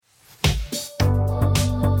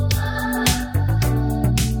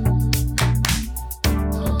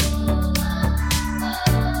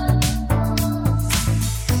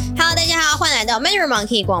Mandarin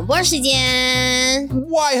Monkey 广播时间。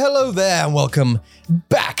 Why, hello there, and welcome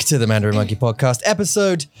back to the Mandarin Monkey Podcast,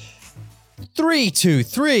 episode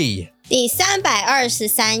 323. 第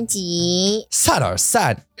323集。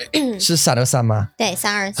323. 是323吗？对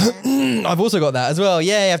，323。I've also got that as well.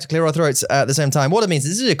 Yeah, you have to clear our throats at the same time. What it means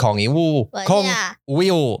is 日孔一物，孔一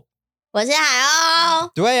物。我是海鸥。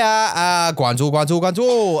对啊，关注。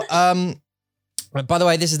By the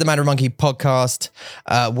way, this is the Mandarin Monkey Podcast,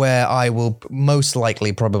 where I will most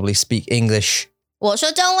likely probably speak English 我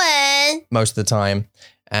说中文。 most of the time,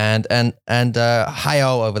 and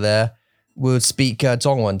Hayo over there would speak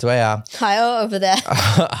中文，对啊。海鸥 over there.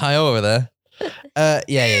 Hayo over there.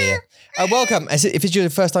 Yeah. Welcome. If it's your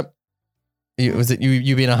first time, was it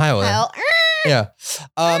you being a Hayo there? 海鸥。 Yeah.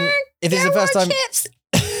 If this is the first time, chips.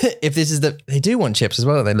 if this is they do want chips as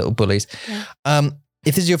well, don't they, little bullies. Yeah.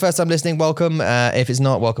 If this is your first time listening, welcome. If it's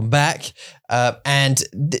not, welcome back. And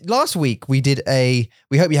last week we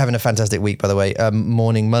hope you're having a fantastic week, by the way.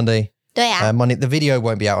 Morning Monday. 对啊。 Monday. The video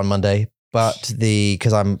won't be out on Monday, but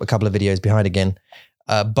because I'm a couple of videos behind again.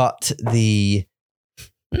 But I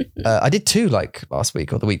did 2 like last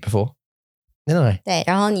week or the week before, didn't I? 对，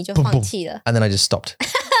然后你就放弃了。 And then I just stopped.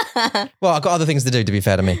 Well, I've got other things to do, to be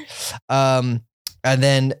fair to me. And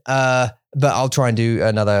then, but I'll try and do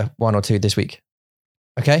another 1 or 2 this week.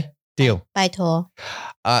 Okay? Deal. 拜托。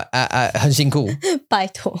很辛苦。拜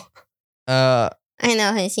托。I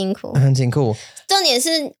know 很辛苦。很辛苦。重点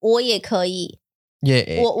是我也可以。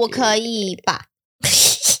 Yeah. 我可以吧。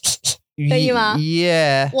可以吗？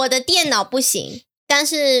 Yeah. 我的电脑不行，但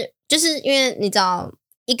是就是因为你知道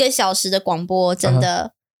1个小时的广播真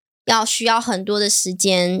的需要很多的时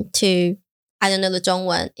间 to I don't know the 中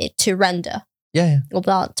文 to render. Yeah. 我不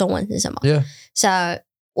知道中文是什么。 Yeah. So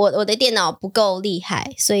我的電腦不夠厲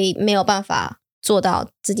害，所以沒有辦法做到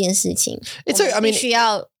這件事情。 I mean, 必須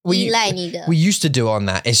要依賴你的。 We used to do on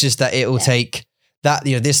that. It's just that it will take that,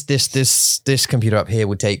 this computer up here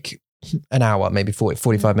would take an hour, maybe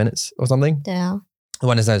 45 minutes or something. 對啊。 The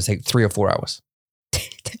one is going to take 3 or 4 hours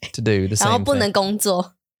to do the same 然後不能 thing. 工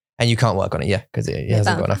作。 And you can't work on it, yeah, because it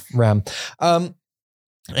hasn't got enough RAM.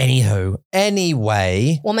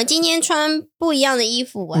 Anyway, 我們今天穿不一樣的衣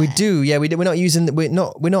服。 we do, yeah, we're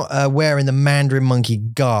not wearing the Mandarin Monkey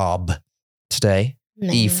garb today.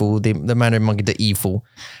 衣服 the Mandarin Monkey 的衣服。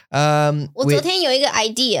我昨天有一個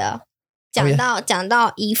idea 講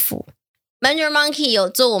到衣服 Mandarin Monkey 有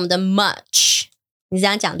做我們的 merch， 你這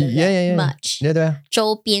樣講對不對？ Yeah. merch 對啊。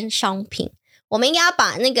周邊商品，我們應該要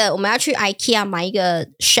把我們要去 IKEA 買一個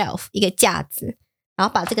shelf 一個架子，然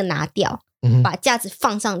後把這個拿掉。把架子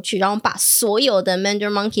放上去，然後把所有的 Mandarin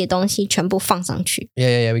Monkey 的東西全部放上去。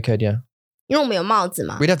 Yeah, we could, yeah. 因為我們有帽子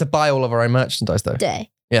嘛。 We'd have to buy all of our own merchandise though. 對。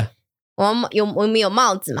 Yeah. 我們有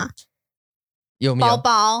帽子嘛。包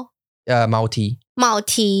包。帽 T. 帽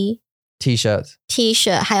T. T-shirt.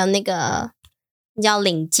 T-shirt 還有那個叫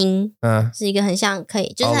領巾。是一個很像可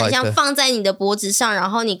以，就是很像放在你的脖子上，然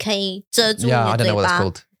後你可以遮住你的嘴巴。Yeah, I don't know what that's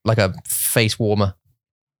called. Like a face warmer.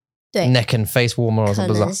 對。 Neck and face warmer or something.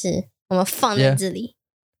 可能是。我們放在這裡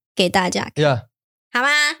給大家看。 Yeah. 好嗎？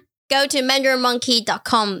 Go to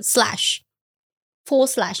mandarinmonkey.com//. Yeah.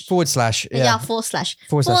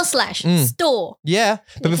 //store. Yeah,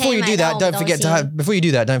 but before you do that, don't forget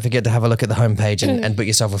to have a look at the homepage and book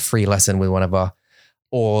yourself a free lesson with one of our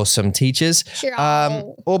awesome teachers. Sure.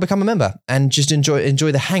 Or become a member and just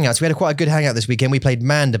enjoy the hangouts. We had quite a good hangout this weekend. We played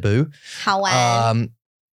Mandaboo. 好玩。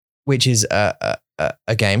 Which is a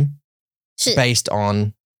game based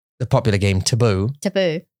on the popular game Taboo.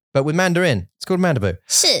 But with Mandarin. It's called Mandaboo.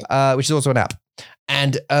 是。 Which is also an app.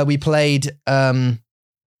 And we played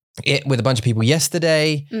it with a bunch of people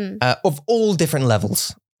yesterday of all different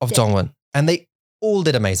levels of Dongwon. And they all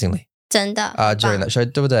did amazingly. 真的。 During that show,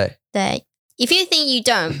 对不对？ 對。If you think you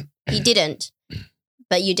don't, you didn't.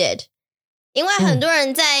 But you did. 因為很多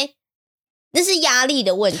人在那是壓力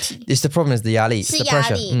的問題。 It's the problem is the 壓力。是壓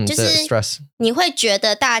力。就是 stress. 你會覺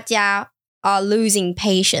得大家 are losing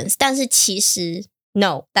patience. 但是其實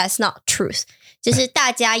no, that's not truth. 就是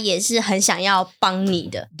大家也是很想要幫你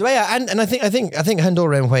的。對啊 and I think 很多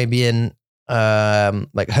人會變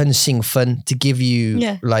like 很興奮 to give you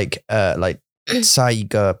like 下一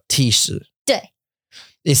個提示。對。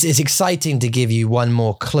It's exciting to give you one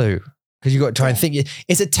more clue because you've got to try and think.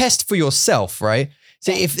 It's a test for yourself, right?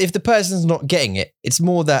 So if the person's not getting it, it's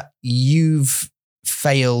more that you've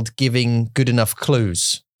failed giving good enough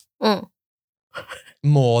clues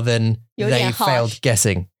more than they failed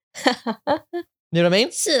guessing. You know what I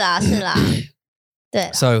mean? 是啦。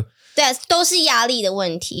对。 So 对，都是壓力的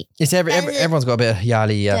問題。 It's everyone's got a bit of 壓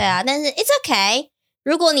力。對啊，但是 it's okay.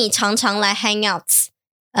 如果你常常來 hangouts，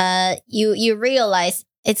 you realize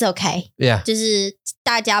it's okay. Yeah. 就是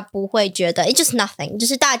大家不会觉得 it's just nothing. 就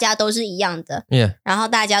是大家都是一样的。Yeah. 然后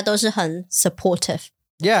大家都是很 supportive.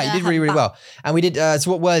 Yeah, you did really, really well. And we did,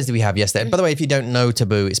 so what words did we have yesterday? By the way, if you don't know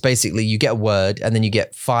Taboo, it's basically you get a word and then you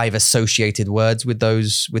get 5 associated words with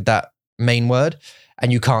that main word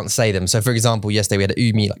and you can't say them. So for example, yesterday we had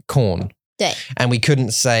umi, like corn. 对。 And we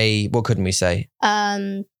couldn't say, what couldn't we say?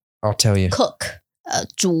 I'll tell you. Cook,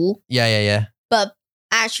 煮. Yeah. But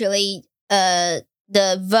actually, the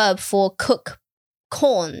verb for cook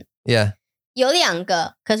corn Yeah. 有2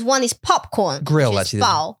个 because one is popcorn. Grill, which is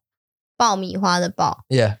actually. 爆米花的爆.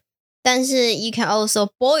 Yeah. 但是 you can also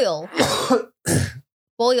boil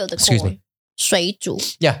the Excuse corn. me. 水煮.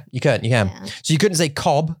 Yeah, you can. Yeah. So you couldn't say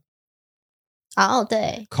cob.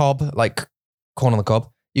 对. Cob, like corn on the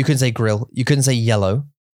cob. You couldn't say grill. You couldn't say yellow.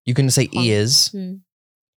 You couldn't say ears.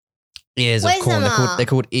 Ears of corn. They're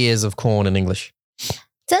called ears of corn in English.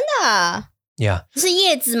 真的啊? Yeah. 是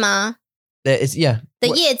叶子吗? It's, yeah.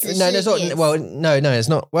 The 叶子 No, 是 it's not. 叶子. Well, no, it's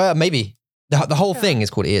not. Well, maybe. The whole thing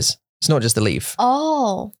is called ears. It's not just the leaf.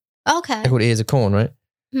 Oh, okay. They're called ears of corn, right?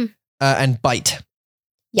 And bite.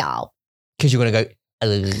 咬. Because you're going to go...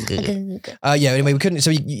 yeah, anyway, we couldn't.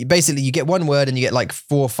 So basically, you get one word and you get like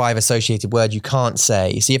 4 or 5 associated words you can't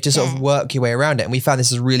say. So you have to sort of work your way around it. And we found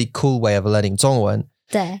this is a really cool way of learning Dongwon.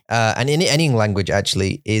 对. And in any language,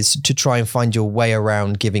 actually, is to try and find your way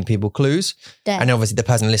around giving people clues. 对. And obviously, the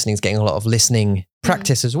person listening is getting a lot of listening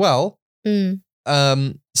practice as well.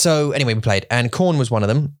 So anyway, we played. And corn was one of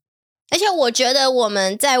them. 而且我觉得我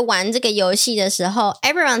们在玩这个游戏的时候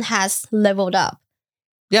everyone has leveled up.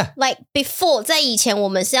 Yeah. Like before, 在以前我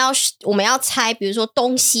们要猜，比如说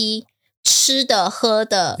东西、吃的、喝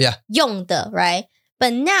的、用的 right?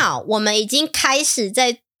 But now 我们已经开始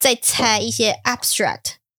在猜一些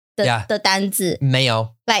abstract 的单字。没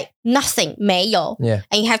有。Like nothing 没有。Yeah.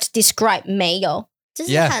 And you have to describe 没有。这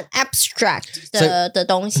是很 abstract 的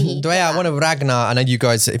东西。对啊 one of Ragnar, I know you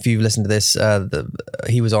guys, if you've listened to this,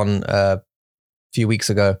 he was on a few weeks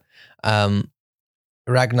ago.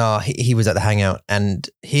 Ragnar, he was at the hangout and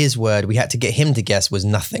his word, we had to get him to guess was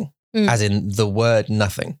nothing, as in the word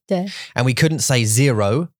nothing. 对. And we couldn't say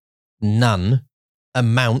 0, none,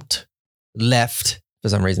 amount, left for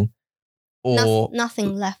some reason, or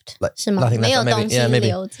nothing left. Like, 是吗？ nothing left, 没有 maybe, 东西 yeah, maybe.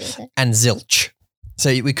 留着的。 And zilch. So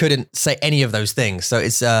we couldn't say any of those things. So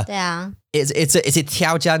it's 对啊。 it's a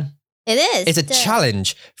挑战. It is. It's a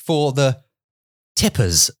challenge for the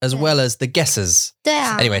tippers as well as the guessers. 对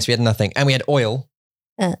啊。 Anyway, so we had nothing. And we had oil.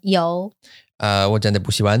 油。我真的不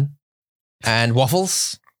喜欢. And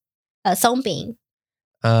waffles. 松饼。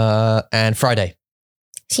 And Friday.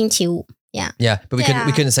 星期五。Yeah. Yeah, but we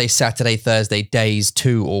couldn't say Saturday, Thursday, days,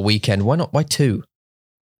 2 or weekend. Why not? Why 2?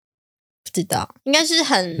 不知道，应该是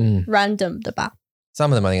很 random 的吧。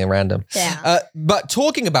 Some of them I think are random. 对啊。 But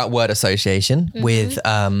talking about word association with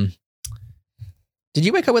did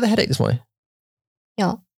you wake up with a headache this morning?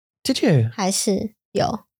 有。 Did you? 还是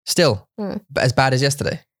有。 Still? But as bad as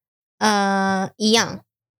yesterday? 一样。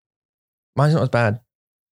 Mine's not as bad.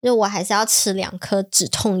 就我还是要吃2颗止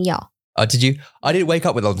痛药。 Did you? I didn't wake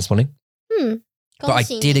up with one this morning. But I 恭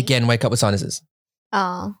喜你。 did again wake up with sinuses.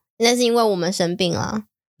 那是因为我们生病了。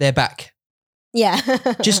 They're back. Yeah.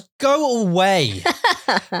 Just go away.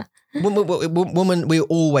 Woman, we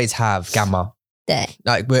always have gamma. 对。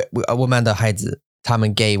 Like 我们的孩子他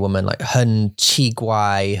们给我们 like 很奇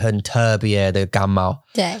怪很特别的感冒。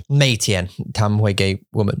对。每天他们会给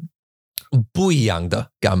我们不一样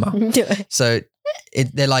的感冒。对。 So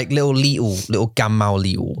they're like little 感冒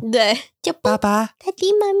礼物。对。就爸爸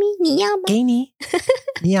Daddy 妈咪你要吗？给你。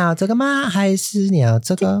你要这个吗？还是你要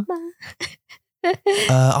这个？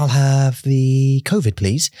 I'll have the COVID,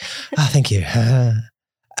 please. Thank you.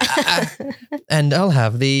 And I'll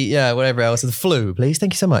have the whatever else, the flu, please.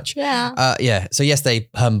 Thank you so much. Yeah. Yeah. So yesterday,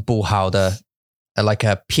 很不好的 like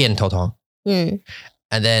a 偏头痛. And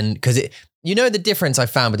then because you know the difference I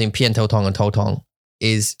found between 偏头痛and 头痛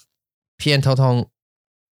is 偏头痛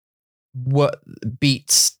what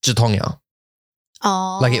beats 止痛药.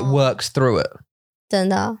 Like it works through it. 真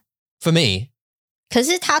的。 For me. 可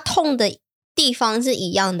是它痛的地方是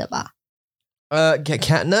一样的吧？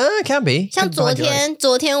 Can be. 像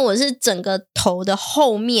昨天我是整个头的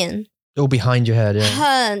后面 all behind your head,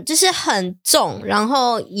 yeah. 就是很重，然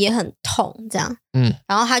后也很痛这样。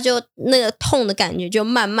然后它就那个痛的感觉就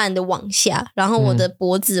慢慢的往下，然后我的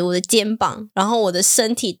脖子、我的肩膀，然后我的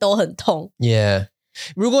身体都很痛。 Yeah.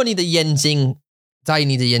 如果你的眼睛在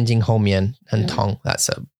你的眼睛后面很痛 that's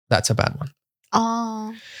a bad one.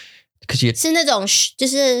 哦。 是那种就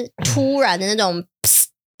是突然的那种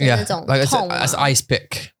yeah, 那种 like 痛 as ice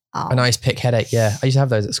pick. An ice pick headache. Yeah, I used to have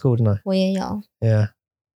those at school, didn't I? 我也有。 Yeah.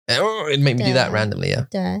 Oh, it made me do that randomly. Yeah.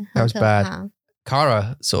 对， That was 很可怕。 bad.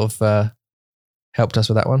 Kara sort of helped us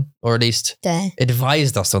with that one, or at least 对，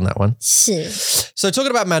 advised us on that one. 是 So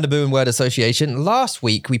talking about Mandaboo and word association, last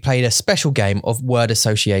week we played a special game of word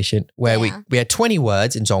association where Yeah. we had 20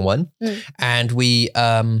 words in Zhongwen, and we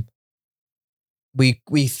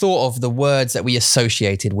thought of the words that we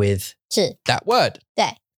associated with 是， that word.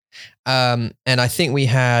 对， And I think we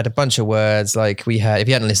had a bunch of words like we had, if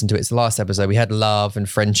you hadn't listened to it, it's the last episode, we had love and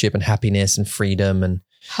friendship and happiness and freedom and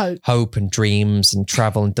hope and dreams and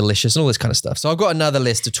travel and delicious and all this kind of stuff. So I've got another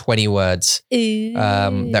list of 20 words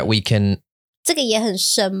that we can. 这个也很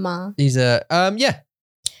深吗？ These are yeah.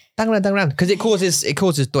 当然 because it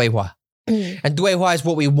causes 对话. And 对话 is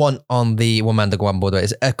what we want on the Woman的广播队.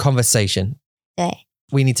 It's a conversation. 对，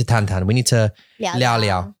 We need to 谈谈. We need to 聊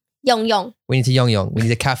聊。用用 We need to 用用. We need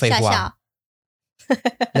to 咖啡话。笑笑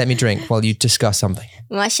Let me drink while you discuss something.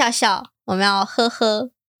 我们要笑笑，我们要喝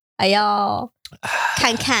喝，还要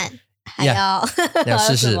看看，还要要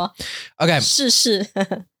试试。什么 Okay. 试试。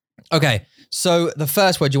 Okay. So the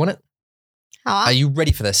first word, do you want it? 好啊 Are，you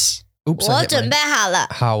ready for this? Oops. 我准备好了。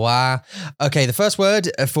好啊. Okay. The first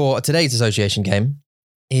word for today's association game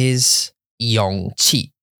is 勇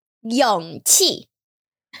气.勇气，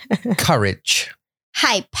 Courage.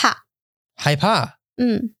 害怕。害怕.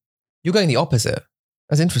 You're going the opposite.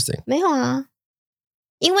 That's interesting. 没有啊，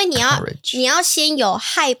因为你要 Courage. 你要先有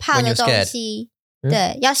害怕的 When you're 东 scared. 西， Yeah.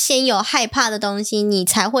 对，要先有害怕的东西，你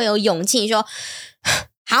才会有勇气说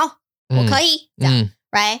好，我可以，这样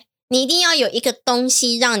right？你一定要有一个东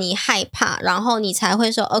西让你害怕，然后你才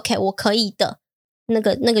会说 OK， 我可以的。那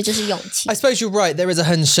个就是勇气 I。suppose you're right. There is a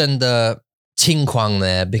很深的情况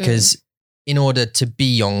there because in order to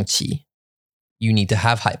be 勇气, you need to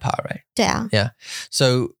have 害怕, right? 对啊， Yeah.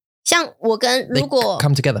 So 像我跟 they 如果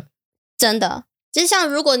come together. 真的，就是像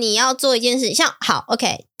如果你要做一件事，像好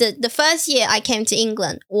OK，the first year I came to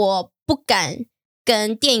England， 我不敢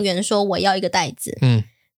跟店员说我要一个袋子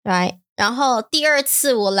，right？ 然后第二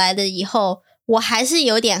次我来了以后，我还是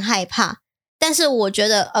有点害怕，但是我觉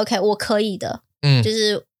得 OK， 我可以的，就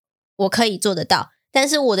是我可以做得到，但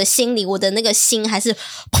是我的心里，我的那个心还是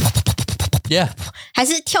Yeah. 还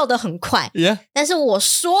是跳得很快， Yeah. 但是我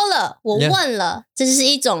说了，我 Yeah. 问了，这就是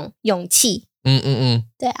一种勇气，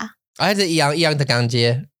对啊， I had 一样的感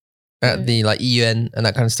觉 at the like 医院 and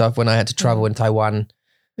that kind of stuff when I had to travel in Taiwan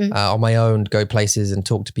on my own, go places and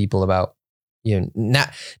talk to people about, you know,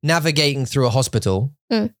 navigating through a hospital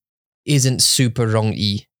isn't super 容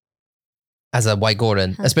易 as a 外国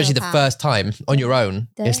人, especially the first time on your own.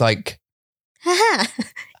 It's like, 哈哈，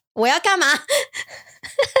我要干嘛？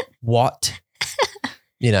 what?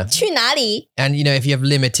 You know, 去哪里？ and you know, if you have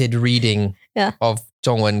limited reading Yeah. of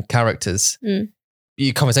Zhongwen characters,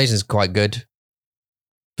 your conversation is quite good,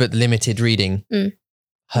 but limited reading,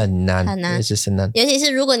 很难. 很难。 It's just 很难. 尤其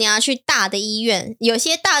是如果你要去大的医院，有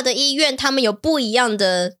些大的医院他们有不一样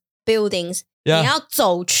的 buildings， Yeah. 你要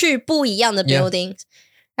走去不一样的 Yeah. buildings。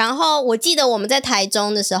然后我记得我们在台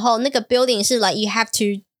中的时候，那个 building 是 like you have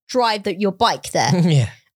to drive your bike there， Yeah.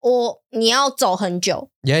 你要走很久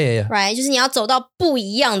Yeah. ，right？ 就是你要走到不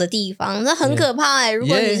一样的地方，那很可怕如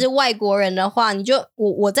果你是外国人的话，你就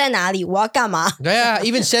我在哪里，我要干嘛？ Yeah,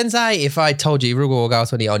 even 现在 if I told you, 如果我告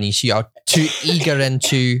诉你你需要去一个人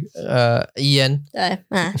去医院，对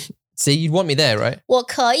，see, you'd want me there, right? 我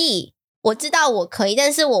可以，我知道我可以，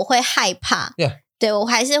但是我会害怕。Yeah. 对，我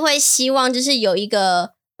还是会希望就是有一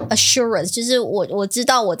个 assurance， 就是我知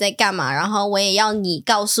道我在干嘛，然后我也要你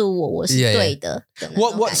告诉我是对的的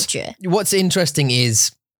那种感觉。 What's interesting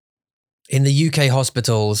is in the UK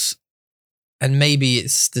hospitals, and maybe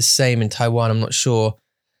it's the same in Taiwan, I'm not sure.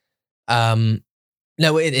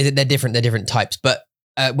 No, they're different. They're different types. But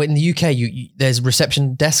when in the UK, there's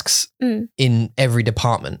reception desks in every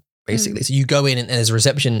department, basically. So you go in and there's a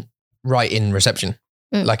reception right in reception,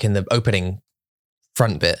 like in the opening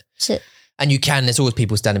front bit. Shit. And there's always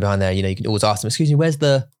people standing behind there. You know, you can always ask them, excuse me, where's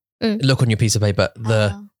the, look on your piece of paper,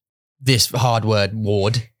 this hard word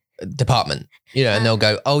ward department, you know, and they'll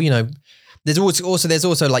go, oh, you know, there's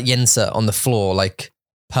also like Yensa on the floor, like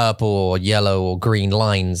purple or yellow or green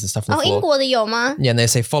lines and stuff on the floor. 英国的有吗？ Yeah, and they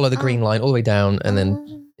say follow the green line all the way down and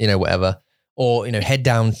then, you know, whatever. Or, you know, head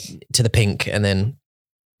down to the pink and then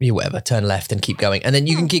whatever, turn left and keep going. And then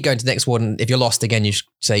you can keep going to the next ward. And if you're lost again, you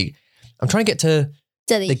say, I'm trying to get to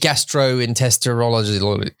the gastroenterology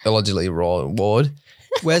ward.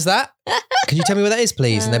 Where's that? Can you tell me where that is,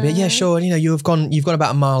 please? And they'll be like, yeah, sure. And, you know, you've gone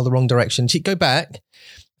about a mile the wrong direction. Go back,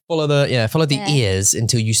 follow the ears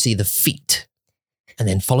until you see the feet, and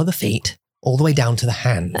then follow the feet all the way down to the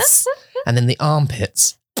hands, and then the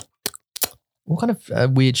armpits, What kind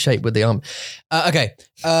of weird shape would the arm? Okay.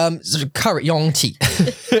 Courage, 勇气,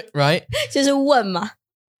 right? 就是问嘛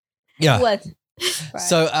Yeah. 问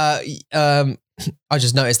So I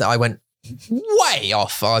just noticed that I went way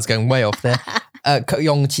off. I was going way off there.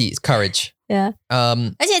 勇气 is courage. Yeah.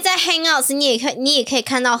 而且在 Hangouts 你也可以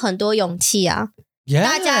看到很多勇气啊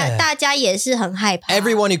Yeah. 大家也是很害怕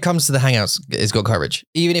Everyone who comes to the Hangouts has got courage.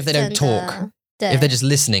 Even if they don't 真的 talk. 对 If they're just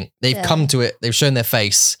listening, they've 对 come to it, they've shown their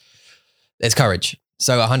face. There's courage.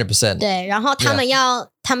 So 100%. 对，然后他们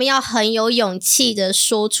要很有勇气的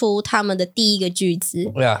说出他们的第一个句子，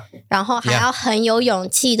 Yeah. 然后还要很有勇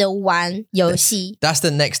气的玩游戏。 That's the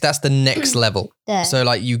next level. 对 So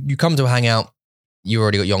like you come to a hangout, you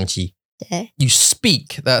already got 勇气. 对 You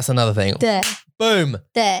speak, that's another thing. 对 Boom.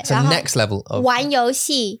 对， So 然后 next level of 玩游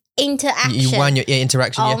戏 you interaction。 won your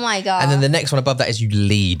interaction. Oh Yeah. my god！ And then the next one above that is you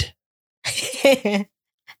lead.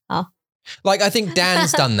 Like I think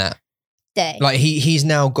Dan's done that. 对， Like he's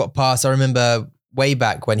now got past. I remember way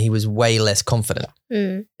back when he was way less confident,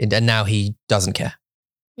 嗯 and now he doesn't care.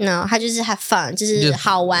 ，no，他就是 have fun，就是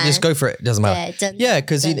好玩， Just go for it. Doesn't matter. 对，真的 Yeah,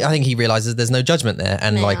 because 真的 I think he realizes there's no judgment there,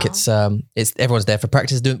 and No. like it's everyone's there for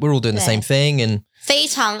practice. We're all doing the same thing, and 非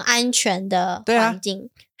常安全的对啊环境。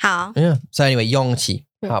好， yeah. So anyway, 勇气,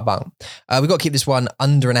 how about? We've got to keep this one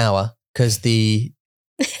under an hour because the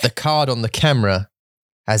card on the camera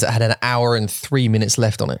had an hour and 3 minutes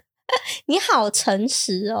left on it. 你好诚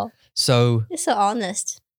实哦 So ，you're so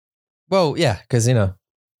honest。 well, yeah, because it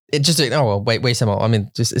just wait some more. I mean,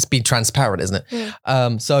 just it's been transparent, isn't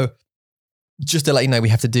it? So just to let you know, we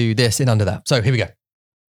have to do this in under that. So here we go.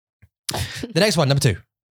 The next one, number 2.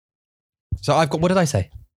 So I've got, what did I say?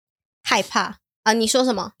 害怕啊？你说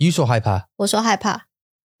什么？ You saw hyper. 我说害怕，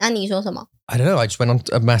那你说什么？ I don't know. I just went on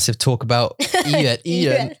a massive talk about Ian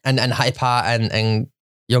Ian. and hyper and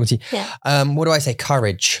Yongji. Yeah. What do I say?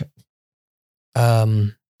 Courage.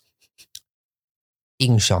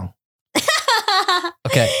 英雄.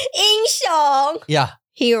 Okay. 英雄 Yeah.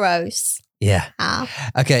 heroes。 Yeah. 好，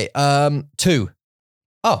 Okay. 2.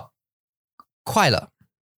 Oh. 快乐.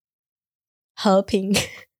和平，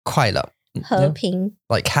快乐. 和平，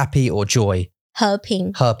 Like happy or joy. 和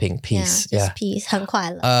平 Herping, peace. Yeah, Yeah. just peace，很快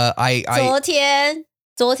乐。 I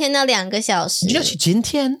昨天那2个小时， Did you actually 今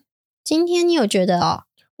天?今天你有觉得哦？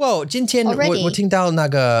 Well, 今天 Already? 我听到那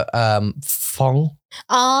个风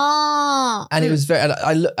哦， and it was very.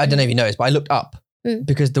 I don't know if you noticed, but I looked up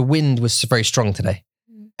because the wind was very strong today,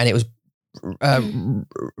 and it was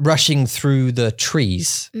rushing through the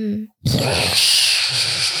trees 嗯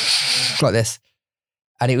like this,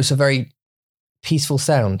 and it was a very peaceful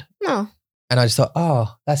sound. 哦， And I just thought,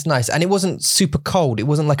 oh, that's nice, and it wasn't super cold. It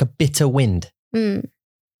wasn't like a bitter wind. 嗯，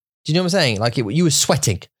 Do you know what I'm saying? Like you were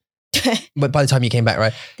sweating, 对 but by the time you came back,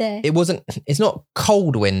 right? 对， It wasn't. It's not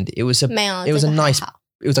cold wind. It was a. 没有， It was 这 a 个还 nice. 好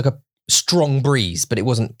It was like a strong breeze, but it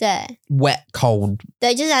wasn't 对 wet, cold.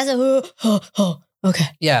 对，就是还是OK，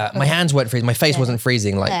 Yeah, my hands weren't freezing. My face Yeah. wasn't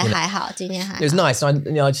freezing. Like 对， you know, 还好，今天还 it was 好 nice.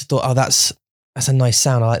 And I just thought, oh, that's a nice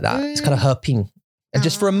sound. I like that. It's kind of herping. And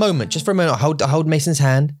just for a moment, I hold Mason's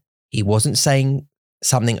hand. He wasn't saying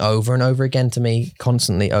something over and over again to me,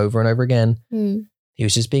 constantly over and over again. 嗯， He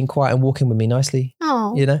was just being quiet and walking with me nicely,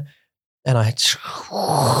 哦， you know. And I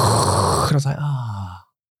was like, oh,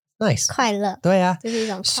 nice. 快乐， Yeah. 这是一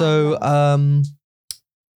种快 So, 乐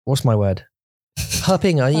what's my word?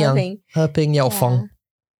 Herping, 和平 herping, 要风,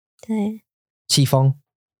对。气风.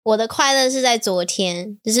 我的快乐是在昨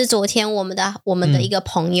天，就是昨天我们的一个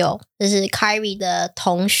朋友，就是 Kyrie 的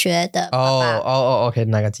同学的爸爸， Okay.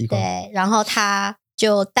 那个激光. 对，然后他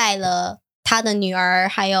就带了他的女儿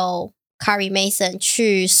还有 Kyrie Mason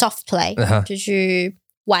去 soft play，、就去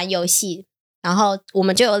玩游戏，然后我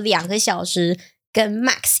们就有2个小时跟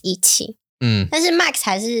Max 一起，但是 Max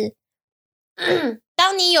还是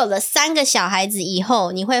当你有了3个小孩子以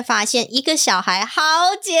后，你会发现一个小孩好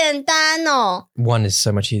简单哦。 One is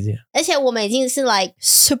so much easier. 而且我们已经是 like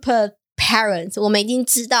super parents， 我们已经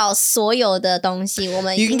知道所有的东西，我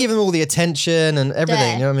们已 You can 经 give them all the attention and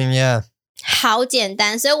everything. You know what I mean? Yeah. 好简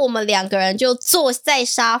单，所以我们2个人就坐在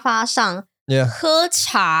沙发上 Yeah. 喝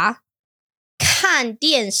茶、看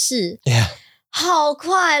电视， Yeah. 好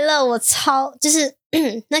快乐！我就是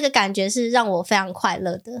那个感觉是让我非常快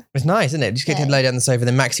乐的。 It's nice, isn't it? Just get to lay down on the sofa.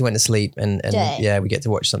 Then Maxie went to sleep, and Yeah. we get to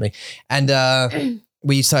watch something. And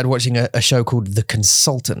we started watching a show called The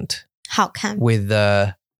Consultant 好看， with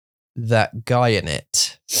that guy in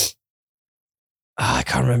it. I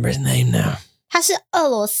can't remember his name now. 他是俄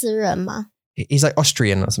罗斯人吗？ He's like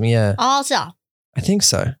Austrian or something. Yeah, 哦，是啊， I think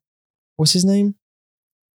so. What's his name?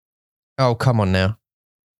 Oh, come on now.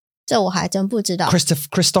 这我还真不知道。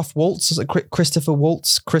 Christoph Waltz. Is it Christopher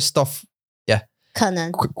Waltz? Christoph. Yeah. 可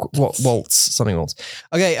能 waltz, something waltz.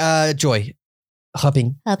 Okay, Joy. 和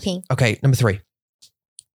平. Okay, number 3.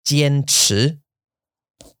 坚持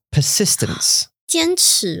persistence. 坚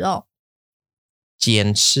持哦，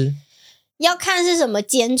坚持要看是什么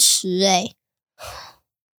坚持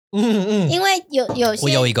因为有些我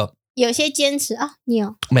有一个有些坚持啊，你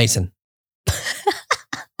有 Mason.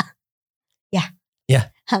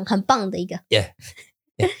 Yeah. 很棒的一个 Yeah.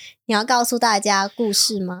 你要告诉大家故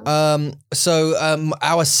事吗？ So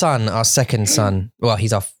our son, our second son, well,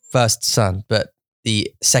 he's our first son, but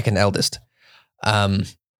the second eldest,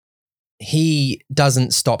 he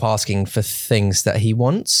doesn't stop asking for things that he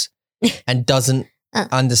wants and doesn't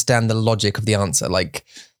understand the logic of the answer. Like,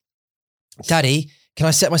 Daddy, can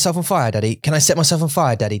I set myself on fire, Daddy? Can I set myself on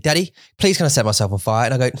fire, Daddy? Daddy, please can I set myself on fire?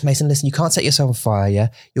 And I go, Mason, listen, you can't set yourself on fire, yeah?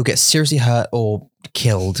 You'll get seriously hurt or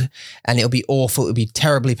killed and it'll be awful. It'll be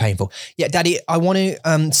terribly painful. Yeah, Daddy, I want to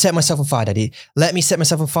set myself on fire, Daddy. Let me set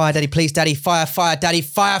myself on fire, Daddy, please, Daddy. Fire, fire, Daddy,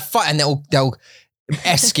 fire, fire. And they'll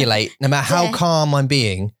escalate no matter how calm I'm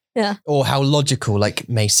being or how logical. Like,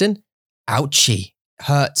 Mason, ouchie.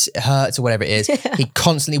 Hurts or whatever it is. He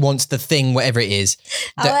constantly wants the thing, whatever it is.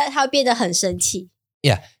 他会变得很生气。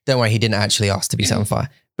Yeah, don't worry, he didn't actually ask to be set on fire.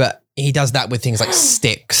 But he does that with things like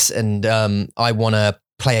sticks and I want to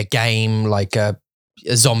play a game like a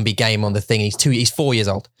zombie game on the thing. He's 4 years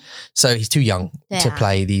old. So he's too young to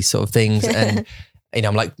play these sort of things. And you know,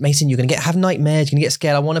 I'm like, Mason, you're going to have nightmares. You're going to get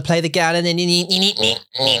scared. I want to play the game. And then and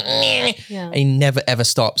he never ever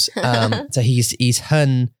stops. So he's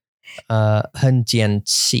很坚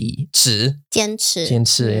持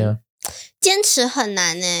yeah. 坚持很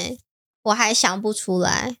难我还想不出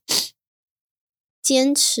来。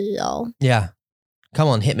坚持哦 Yeah, come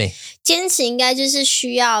on, hit me. 坚持应该就是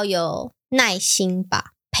需要有耐心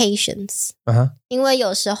吧 ，patience。因为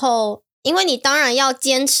有时候，因为你当然要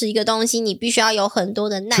坚持一个东西，你必须要有很多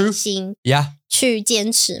的耐心 ，Yeah， 去坚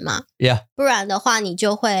持嘛 ，Yeah， 不然的话你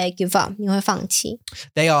就会 give up， 你会放弃。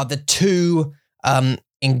They are the two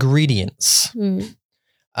ingredients.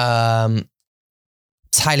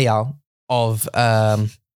 材料 of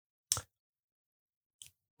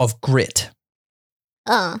grit.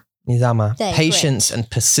 你知道吗？对 Patience and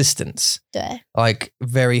persistence. 对 Like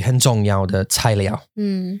very 很重要的材料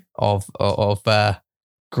of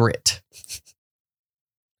grit.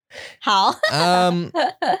 好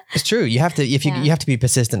It's true. You have to you have to be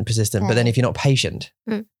persistent, but then if you're not patient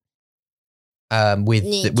with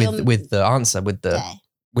the answer, with the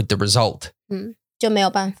result, 就没有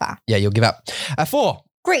办法。yeah, you'll give up. 4.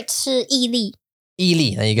 Grit 是毅力。毅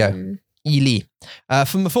力 there you go. 毅力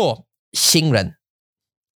from before, 信任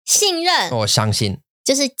or 相信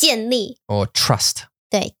就是建立 or trust.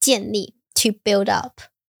 对，建立 to build up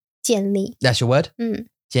建立 That's your word?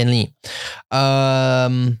 建立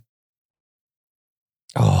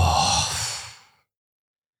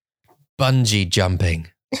bungee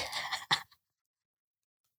jumping.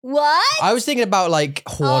 What? I was thinking about like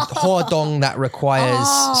活动 that requires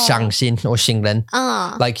相信 or 信任.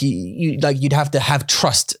 Like you like you'd have to have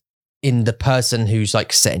trust in the person who's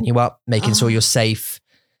like setting you up, making sure you're safe.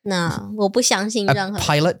 No, 我不相信任何 A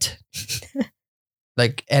pilot,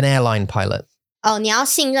 like an airline pilot. 你要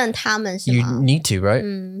信任他们是 You 吗？ need to, right?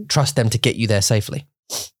 Trust them to get you there safely.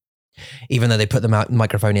 Even though they put the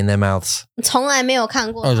microphone in their mouths. 从来没有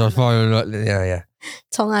看过他们 Yeah.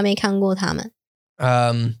 从来没看过他们。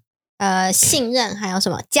信任还有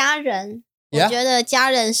什么？家人。Yeah. 我觉得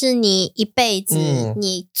家人是你一辈子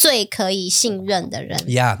你最可以信任的人。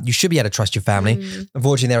Yeah, you should be able to trust your family.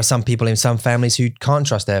 Unfortunately, there are some people in some families who can't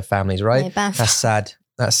trust their families, right? 没办法。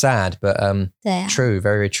 That's sad, but 对啊 true,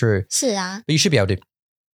 very, very true. 是啊。 But you should be able to.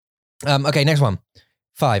 Okay, next one.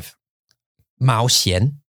 5. 冒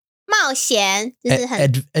险冒险就是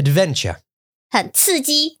adventure. 很刺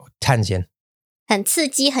激，探险很刺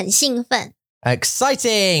激，很兴奋。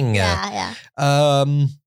Exciting. Yeah.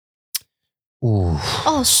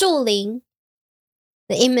 树林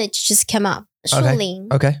The image just came up. 树林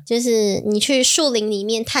Okay. 就是你去树林里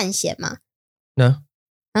面探险嘛 No.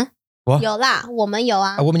 What? 有啦，我们有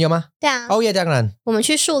啊。 我们有吗？对啊。 Oh yeah, 当然。我们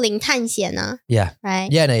去树林探险啊 Yeah.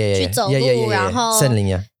 Right? Yeah. 去走路 Yeah. 然后森林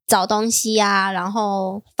yeah. 找东西啊，然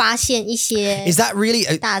后发现一些 Is that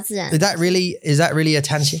really 大自然 Is that really a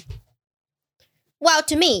探险 Well,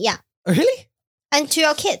 to me, yeah. Really? And to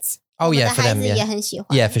your kids. Oh 我 yeah, 的 for 孩 them. 子 Yeah. 也很喜欢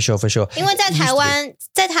Yeah, for sure. 因为在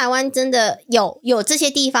台湾真的有这些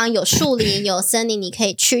地方，有树林有森林你可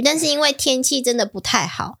以去，但是因为天气真的不太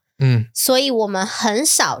好，所以我们很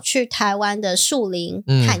少去台湾的树林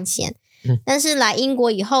探险。但是来英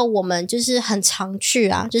国以后，我们就是很常去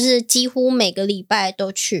啊，就是几乎每个礼拜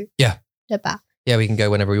都去 Yeah. 对吧？ Yeah, we can go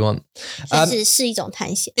whenever we want. 所以是一种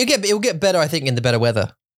探险。 It will get better, I think, in the better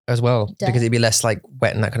weather as well, Yeah. because it'd be less like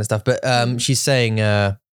wet and that kind of stuff. But she's saying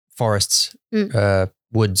forests,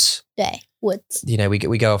 woods. 对 ，woods。 You know, we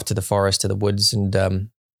go off to the forest, to the woods, and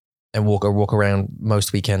walk around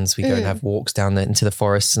most weekends. We go and have walks down into the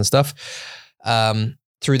forests and stuff.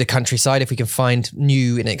 Through the countryside, if we can find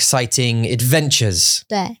new and exciting adventures.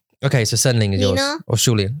 对 Okay, so Senling is 你 yours. 呢？ Or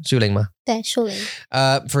Shuling ma. 对，树林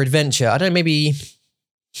For adventure, I don't know, maybe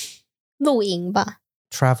露营吧，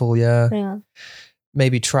 travel, yeah. 对啊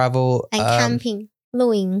Maybe travel. ，and camping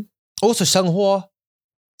露营， Also, 生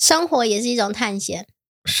活也是一种探险。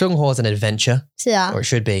 is an adventure, 是啊 or，it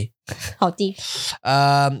should be. 好地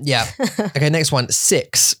Yeah. Okay, next one.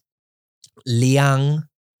 6. 良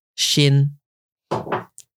心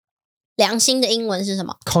良心的英文是什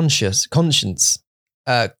么？ conscience.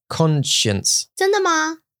 Conscience. 真的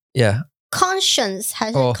吗 Yeah. ？conscience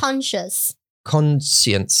还是哦 conscious？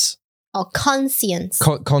 Conscience. 哦，conscience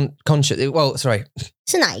Conscious. Well, sorry.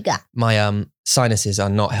 是哪一个啊？ My sinuses are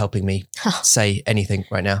not helping me 好 say anything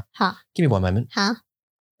right now. 好 Give me one moment. 好，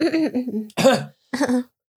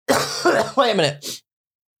 Wait a minute.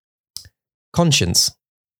 Conscience.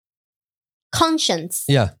 conscience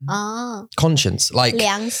Yeah. 哦， Conscience. Like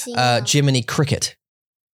良心啊 Jiminy Cricket.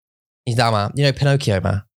 You know Pinocchio,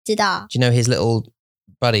 man? 知道 Do you know his little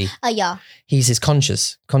buddy? 有 He's his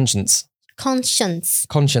conscience. conscience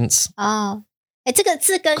Conscience. 哦，哎，这个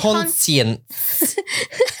字跟 Conscience.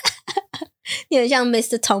 有点像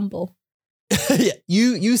Mr. Tumble Yeah,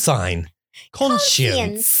 you sign.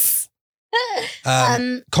 Conscience.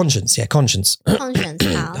 Conscience, yeah, conscience.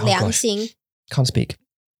 conscience 好， Oh, 良 gosh. 心 Can't speak.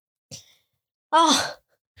 哦，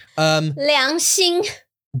 良心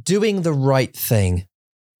Doing the right thing.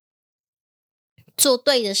 做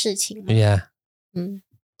对的事情嘛。 Yeah.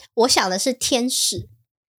 我想的是天使，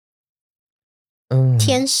 Oh.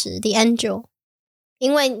 天使 the angel，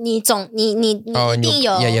 因为你一 Oh, 定 and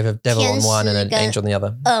有 you have a devil on one and an 天使 angel on the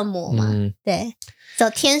other. 跟恶魔嘛，对，所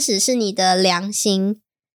以天使是你的良心，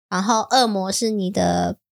然后恶魔是你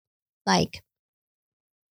的 like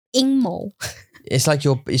阴谋 It's like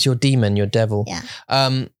it's your demon, your devil. Yeah.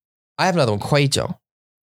 I have another one, 愧疚.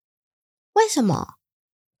 为什么？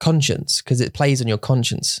 Conscience, because it plays on your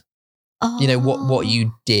conscience. 哦 You know what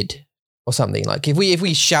you did or something. Like if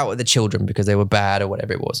we shout at the children because they were bad or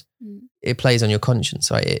whatever it was, it plays on your conscience,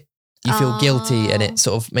 right? You feel guilty and it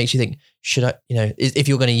sort of makes you think, should I, you know, if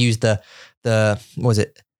you're going to use the what was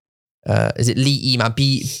it? Is it li ma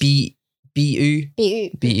bu 比喻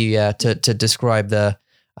yeah, to describe the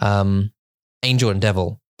angel and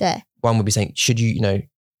devil. 对 One would be saying, should you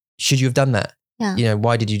have done that? Yeah. You know,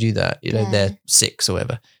 why did you do that? You know, Yeah. they're 6 or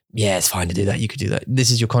whatever. Yeah, it's fine to do that. You could do that. This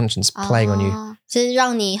is your conscience playing on you. 哦就是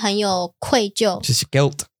让你很有愧疚， Just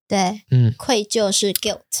guilt. 对，愧疚是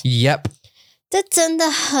guilt。 Yep. 这真的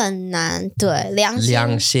很难，对，良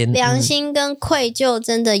心跟愧疚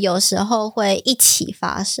真的有时候会一起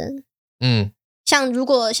发生。如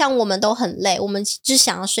果像我们都很累，我们只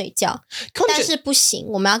想要睡觉，但是不行，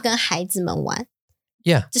我们要跟孩子们玩。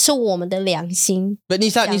Yeah. 这是我们的良心。 But 你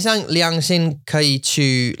想良心可以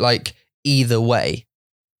去 like either way.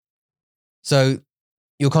 So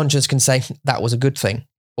your conscience can say that was a good thing,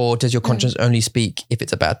 or does your conscience only speak if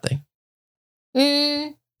it's a bad thing?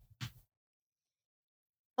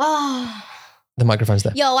 The microphone's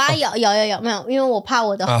there. 有啊，有没有？因为我怕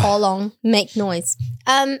我的喉咙 make noise。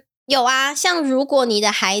有啊，像如果你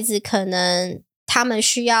的孩子可能他们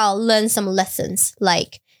需要 learn some lessons,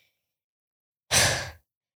 like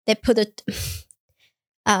they put a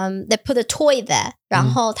toy there， 然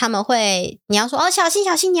后他们会你要说哦，小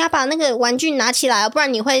心，你要把那个玩具拿起来，不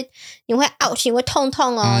然你会 ouch， 你会痛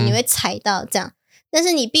哦，你会踩到这样。但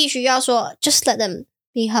是你必须要说 just let them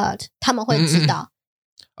be heard， 他们会知道。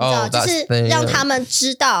就是让他们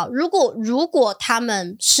知道，如果他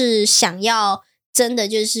们是想要真的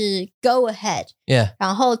就是 go ahead， Yeah.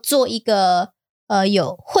 然后做一个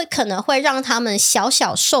可能会让他们小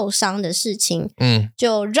受伤的事情，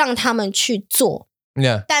就让他们去做。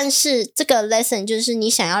Yeah. 但是这个 lesson 就是你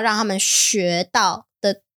想要让他们学到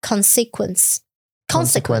的 consequence，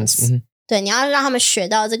 对，你要让他们学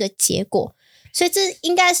到这个结果。所以这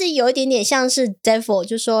应该是有一点点像是 devil，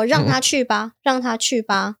 就说让他去吧，让他去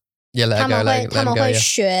吧。Yeah, 他们会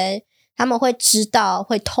学，他们会知道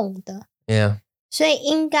会痛的。Yeah. 所以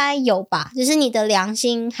应该有吧，就是你的良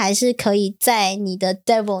心还是可以在你的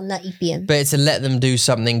devil 那一边。 But it's to let them do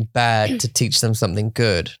something bad to teach them something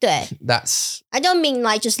good. 对 That's I don't mean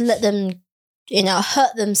like just let them,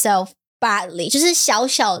 hurt themselves badly， 就是小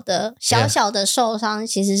的受伤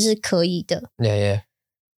其实是可以的。yeah.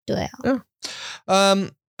 对啊。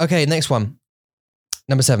Okay, next one.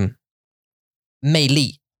 Number 7. 魅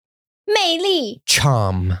力魅力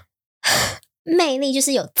charm 魅力就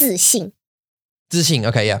是有自信自信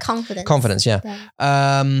okay yeah confidence yeah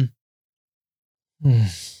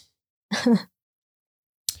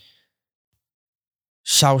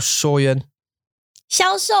销售员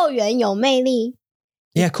销售员有魅力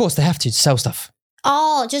Yeah, of course they have to sell stuff.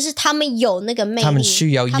 就是他们有那个魅力，他们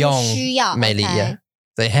需要用魅力 okay. Yeah.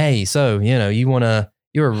 Say, hey, so,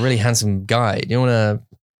 you're a really handsome guy. Do you want to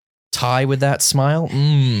tie with that smile?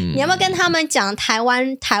 你要不要跟他们讲台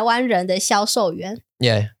湾人的销售员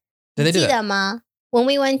Yeah. Did they do 记 that? 得吗 When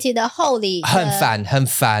we went to the Holy 很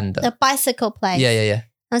烦的 The bicycle place Yeah.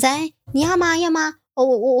 我说你要吗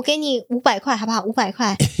我给你500块好不好500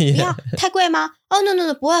块不要太贵吗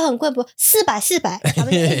no 不会很贵不400他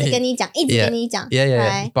们就一直跟你讲一直跟你讲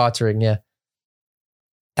Yeah. Bartering, yeah.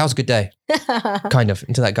 That was a good day. Kind of,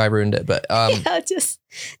 until that guy ruined it. But just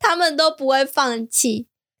他们都不会放弃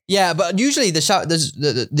Yeah, but usually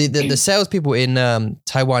the salespeople in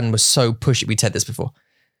Taiwan were so pushy. We said this before.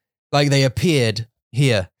 Like they appeared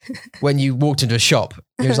here when you walked into a shop.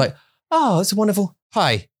 It was like, oh, that's wonderful.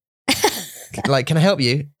 Hi. Like, can I help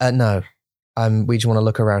you? No. We just want to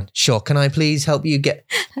look around. Sure. Can I please help you get?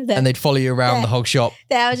 And they'd follow you around the whole shop.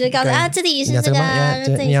 对啊我就告诉这里是这个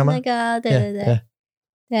这里是那个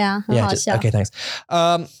对啊很好笑 Okay, thanks.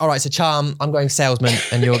 All right, so charm. I'm going salesman,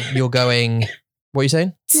 and you're going. What are you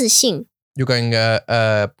saying? 自信 You're going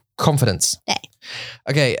confidence. 对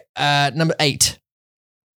Okay, number 8.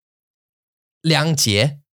 谅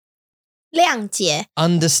解谅解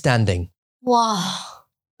understanding. 哇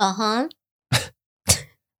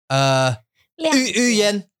语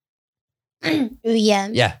言语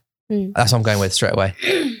言 Yeah. That's what I'm going with straight away.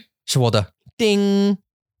 是我的 Ding.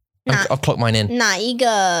 I've clocked mine in. 哪一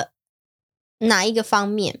个方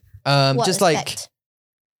面 What Just like aspect?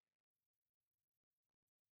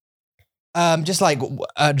 Just like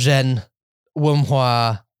人文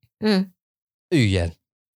化语言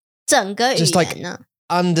整个语 Just like 言呢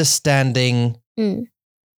understanding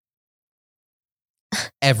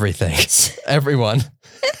everything. Everyone.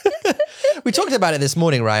 We talked about it this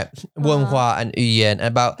morning, right? 文化 and 语言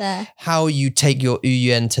about 对 how you take your 语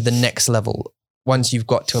言 to the next level. Once you've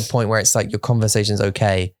got to a point where it's like your conversation's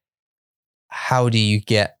okay, how do you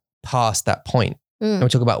get past that point? And we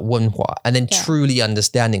talk about 文化 and then truly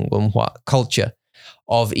understanding 文化 culture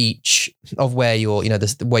of where you're,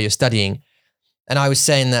 where you're studying. And I was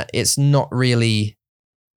saying that it's not really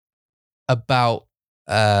about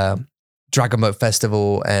Dragon Boat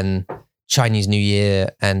Festival and Chinese New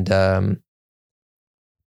Year and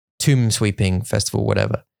Tomb Sweeping Festival,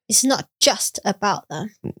 whatever. It's not just about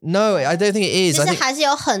them No, I don't think it is. 就 I 是 think 还是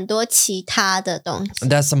有很多其他的东西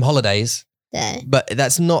there's some holidays, 对 but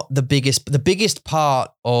that's not the biggest. The biggest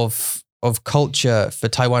part of culture for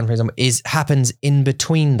Taiwan, for example, happens in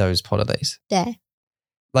between those holidays. 对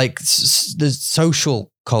Like the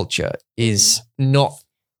social culture is not.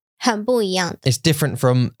 很不一样的 It's different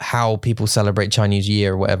from how people celebrate Chinese New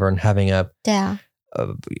Year or whatever, and having a 对啊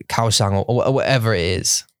kaoshang or whatever it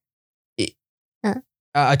is.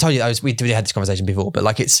 I told you we had this conversation before, but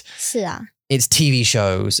like it's 是啊 TV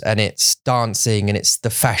shows and it's dancing and it's the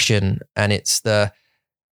fashion and it's the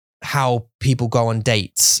how people go on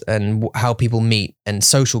dates and how people meet and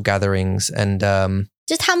social gatherings and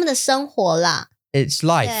就是他们的生活啦 it's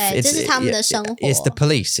life. 对 It's 这是他们的生活 it's the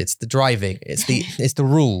police. It's the driving. It's the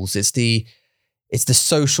rules. It's the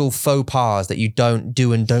social faux pas that you don't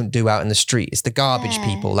do and don't do out in the street. It's the garbage Yeah.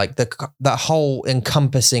 people. Like that whole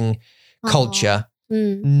encompassing culture.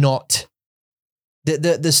 Not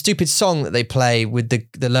the stupid song that they play with the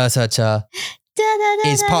Lerta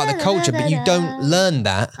is part of the culture, but you don't learn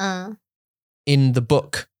that in the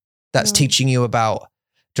book that's teaching you about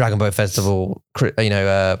Dragon Boat Festival,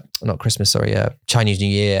 not Christmas, sorry, Chinese New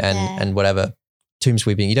Year and whatever, Tomb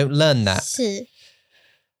Sweeping. You don't learn that. 是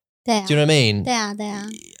对啊 Do you know what I mean? 对啊对啊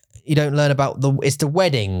You don't learn about it's the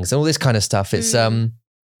weddings and all this kind of stuff. It's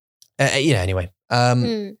anyway.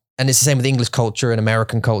 And it's the same with English culture and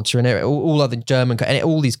American culture and all other German and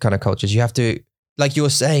all these kind of cultures. You have to, like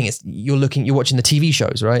you're saying, you're watching the TV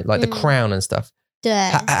shows, right? Like The Crown and stuff. 对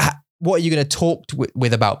What are you going to talk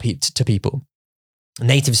with about to people?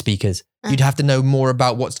 Native speakers. You'd have to know more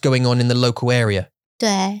about what's going on in the local area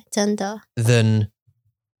对真的 than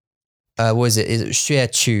what is it? Is it 学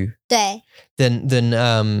区? 对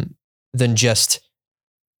Than just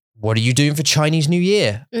what are you doing for Chinese New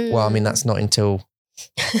Year? Well, I mean that's not until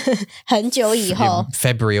很久以后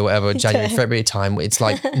February or whatever, January, February time. It's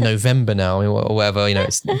like November now or whatever,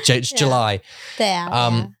 it's July. 对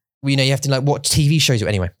啊 You have to like watch TV shows.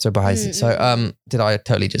 Anyway, so did I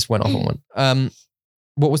totally just went off on one.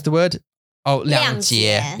 What was the word? Oh, 谅谅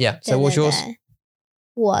解。解. Yeah. 对 So what's 对 yours? 对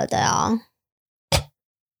我的哦，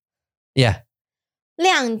 Yeah.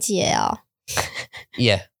 谅解哦，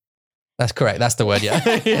 Yeah. That's correct. That's the word. Yeah.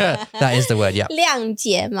 Yeah. That is the word. Yeah. 谅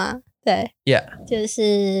解嘛，对， Yeah. 就是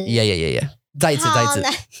Yeah. Yeah. Yeah. Yeah. 再一次。好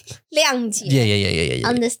难谅解 Yeah. Yeah. Yeah. Yeah. Yeah. Yeah.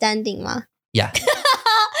 understanding 吗？ Yeah.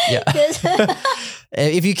 Yeah. 就是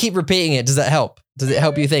If you keep repeating it, does that help? Does it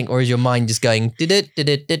help you think, or is your mind just going?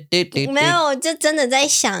 没有，我就真的在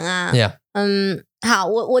想啊。 Yeah. 好，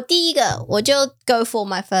我第一个我就 go for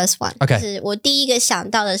my first one， Okay. 就是我第一个想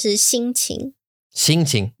到的是心情心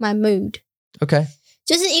情 ，my mood， Okay.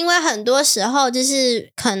 就是因为很多时候就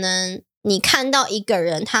是可能你看到一个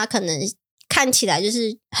人，他可能看起来就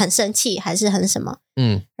是很生气，还是很什么，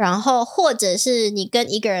然后或者是你跟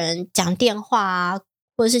一个人讲电话啊，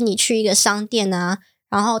或者是你去一个商店啊，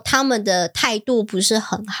然后他们的态度不是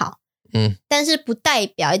很好。但是不代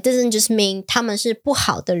表 it doesn't just mean 他们是不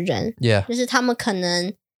好的人 Yeah. 就是他们可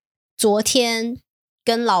能昨天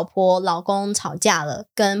跟老公吵架了，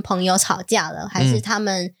跟朋友吵架了，还是他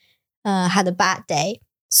们had a bad day，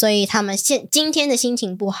 所以他们今天的心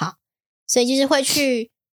情不好，所以就是会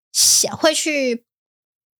去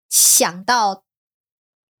想到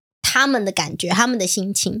他们的感觉，他们的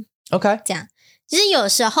心情。 Okay. 这样，其实有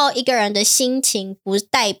时候一个人的心情不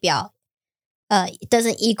代表it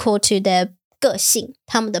doesn't equal to their 个性，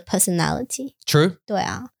他们的 personality。 True. 对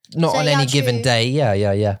啊， Not 所 on 以要 any 去 given day. Yeah.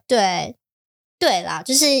 Yeah. Yeah. 对啦，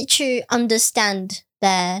就是去 understand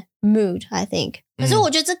their mood I think。 可是我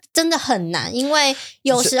觉得这真的很难，因为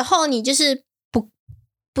有时候你就是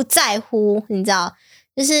不在乎，你知道，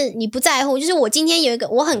就是你不在乎，就是我今天有一个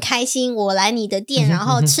我很开心，我来你的店然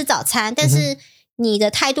后吃早餐，但是你的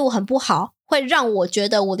态度很不好，会让我觉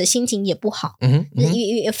得我的心情也不好，就是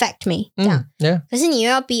you affect me 这样。Yeah. 可是你又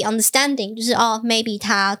要 be understanding， 就是maybe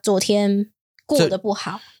他昨天过得不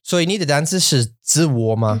好，所以你的单词是自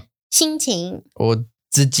我吗？心情or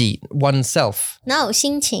自己 oneself? 哪有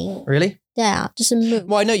心情？ Really? 对啊，就是 mood。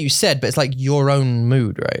 Well, I know you said, but it's like your own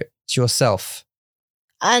mood, right? It's yourself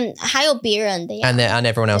还有别人的呀 and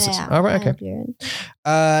everyone 对 else's. 啊 All right. 还有 Okay. 别人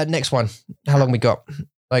Next one. How long we got?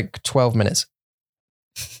 Like 12 minutes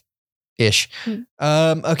ish.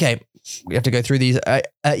 Okay. We have to go through these.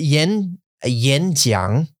 演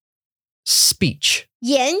讲 speech.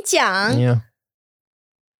 演讲 Yeah.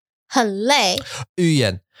 很累，语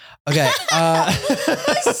言 Okay.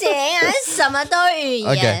 不行啊，什么都语言。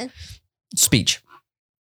 Okay. Speech.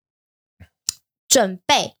 准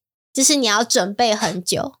备就是你要准备很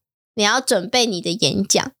久，你要准备你的演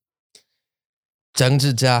讲。政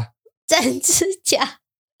治家政治家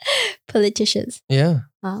politicians Yeah.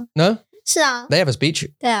 啊， No? 是啊， They have a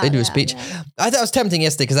speech. 对啊 They do a 对啊 speech. 对啊 I thought it was tempting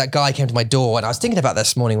yesterday because that guy came to my door and I was thinking about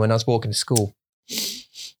this morning when I was walking to school.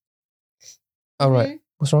 All right.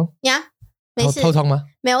 What's wrong? 呀，没事，头痛吗？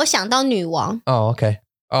没有，我想到女王 Oh, okay.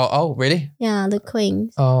 Oh, really? 呀，the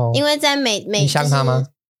queen， Oh. 因为在每你像她吗？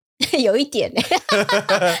有一点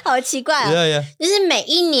好奇怪哦。 Yeah, 就是每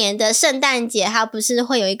一年的圣诞节，它不是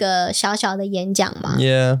会有一个小小的演讲吗？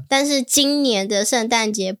 yeah. 但是今年的圣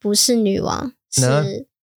诞节不是女王， No 是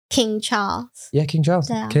King Charles， Yeah, King Charles.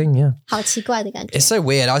 Yeah. King, yeah. 好奇怪的感觉 It's。so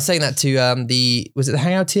weird. I was saying that to was it the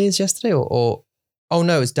Hangouteers yesterday or oh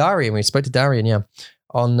no, it was Darian. We spoke to Darian, yeah.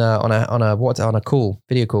 On a call,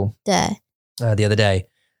 video call 对， the other day.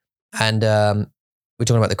 And we're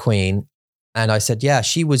talking about the Queen. And I said, yeah,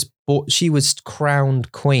 she was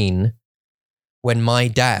crowned Queen when my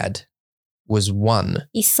dad was 1.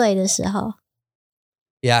 1岁的时候，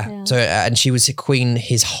 Yeah. Yeah. So and she was Queen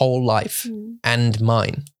his whole life 嗯， and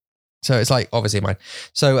mine. So it's like obviously mine.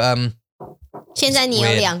 So 现在你有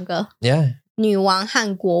Weird 2个 yeah. 女王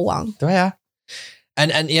和国王， Yeah.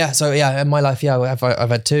 And yeah, so yeah, in my life, yeah, I've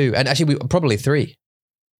had 2. And actually probably 3.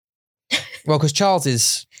 Well, because Charles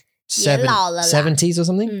is 也老了啦 70s or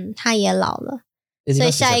something. 嗯，他也老了， Is he 所以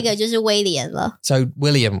must be 下一 70? 个就是威廉了。 So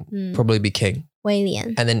William 嗯， probably be king. 威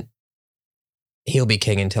廉 And then he'll be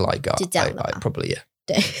king until I go. 就这样了吧。 Probably, yeah.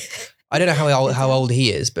 对， I don't know how old he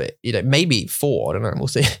is, but maybe 4. I don't know. We'll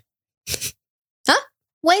see.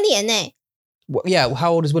 威廉呢？ Yeah,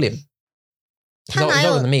 how old is William? He's 他哪 older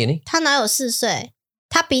有 than me, isn't he? 他哪有4岁？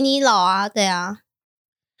他比你老啊，对啊。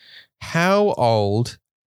 How old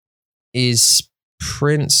is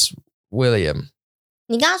Prince William?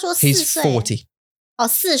 你跟他说4 He's 岁， 40. 哦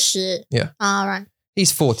，40。Yeah. All right，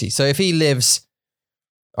 He's 40. So if he lives,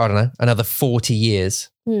 I don't know, another 40 years,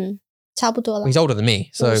 嗯，差不多了 he's。older than me.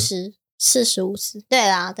 So 50、40、50，对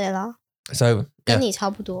啦，对啦， so 跟 yeah, 你差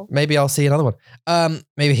不多。 maybe I'll see another one.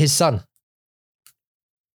 Maybe his son,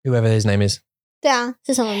 whoever his name is, 对啊，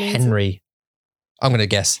是什么名字？ Henry. I'm going to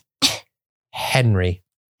guess Henry.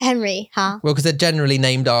 Henry 好 Well, because they're generally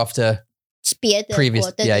named after 别的 previous.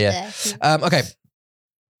 国对 Yeah, 对 yeah. 对 Okay.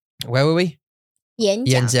 Where were we? 演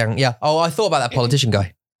讲 Yanjiang. Yeah. Oh, I thought about that politician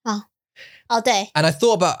guy. 哦对 And I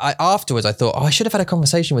thought afterwards, I thought, I should have had a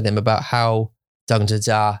conversation with him about how 政治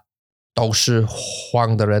家都是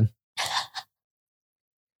黄的人.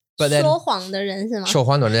 But then 说谎的人是吗？说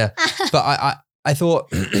谎的人, yeah. But I thought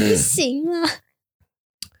不行啊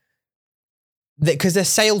because they're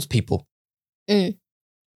salespeople 嗯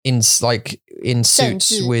in suits 政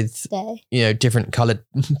治 with 对 different coloured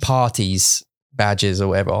parties badges or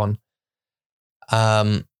whatever on.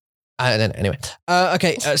 I don't know. Anyway,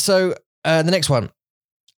 okay. So the next one,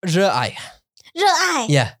 热爱热爱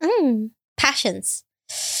Yeah. passions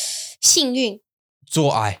幸运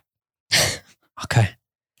做爱 Okay.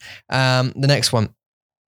 The next one,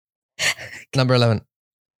 number 11,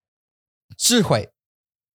 智慧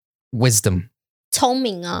wisdom 聪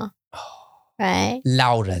明啊 right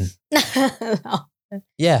老人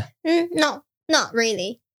Yeah. no not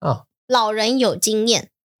really 哦老人有经验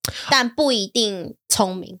但不一定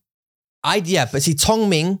聪明 Yeah, but see 聪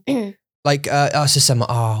明 like 是什么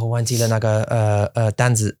我忘记了那个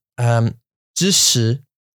单字知识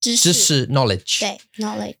knowledge 对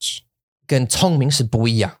knowledge 跟聪明是不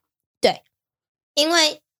一样对因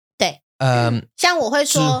为对像我会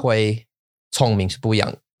智说慧聪明是不一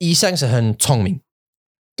样医生是很聪明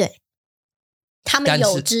他们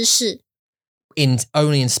有知识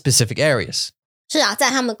only in specific areas 是啊在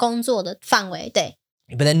他们工作的范围对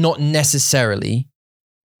but they're not necessarily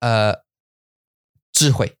智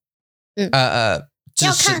慧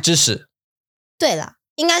知识对啦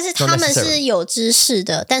应该是他们是有知识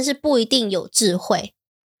的但是不一定有智慧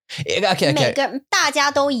Okay. 每个大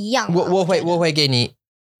家都一样我会给你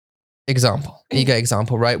example 一个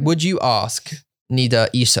example right would you ask 你的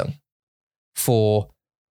医生 for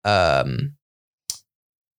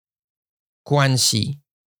关系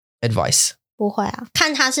advice 不会啊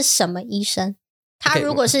看他是什么医生他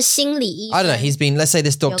如果是心理医生 I don't know let's say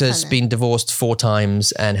this doctor's been divorced 4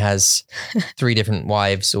 times and has 3 different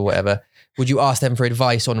wives or whatever would you ask them for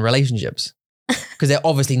advice on relationships because they're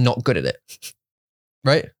obviously not good at it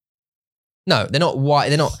right no they're not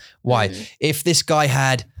why if this guy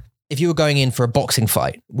if you were going in for a boxing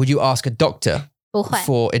fight would you ask a doctor 不会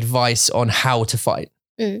for advice on how to fight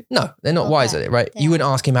no they're not wise at it right Yeah. you wouldn't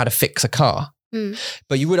ask him how to fix a car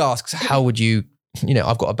but you would ask how would you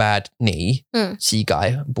I've got a bad knee 膝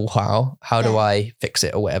盖不好 how do I fix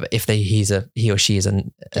it or whatever if he or she is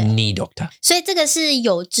a knee doctor 所以这个是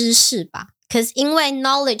有知识吧 Because 因为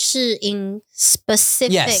knowledge 是 in specific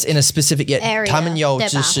yes in a specific area 他们有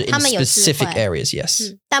知识 in 他们有智慧 specific areas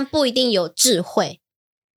yes 但不一定有智慧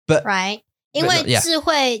But- right 因为 yeah. 智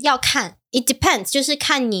慧要看 it depends 就是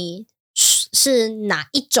看你是哪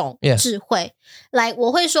一种 Yeah. 智慧来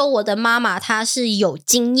我会说我的妈妈她是有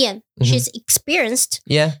经验 she's experienced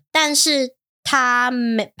yeah 但是她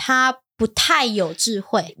不太有智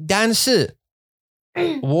慧但是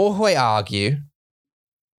我会 argue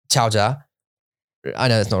吵架 I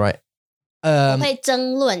know that's not right 我会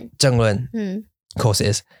争论争论 of course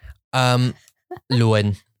it is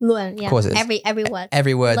论 yeah. course it is. every word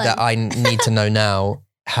every word 论 that I need to know now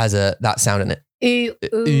has that sound in it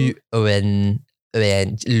论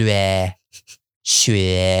略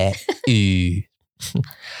学语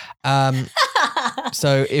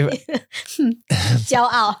so if 骄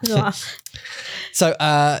傲是吗 so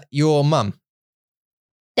your mum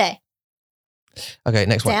对 okay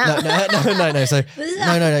next one 怎样 no so 不是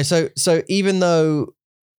啊 no so even though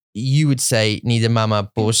you would say 你的妈妈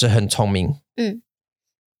不是很聪明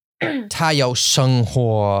她有生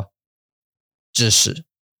活知识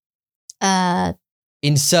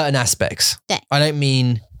in certain aspects 对 I don't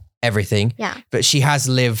mean everything yeah but she has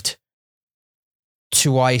lived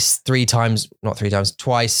twice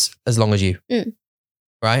as long as you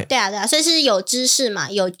right 对啊所以是有知识嘛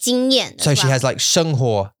有经验的 so she 是吧 has like 生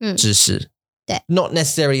活知识对 not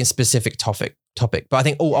necessarily in specific topic but I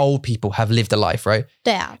think all old people have lived a life right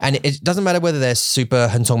对啊 and it doesn't matter whether they're super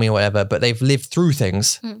很聪明 or whatever but they've lived through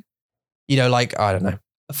things like I don't know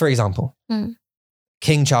for example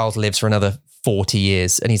King Charles lives for another 40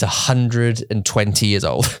 years and he's 120 years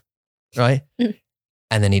old right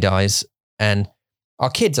and then he dies and our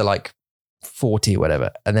kids are like 40 whatever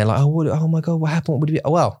and they're like oh my god what happened what would it be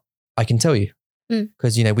well I can tell you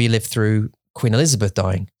because we lived through Queen Elizabeth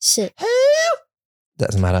dying 是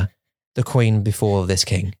doesn't matter the queen before this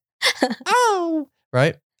king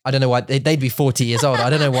right I don't know why they'd be 40 years old I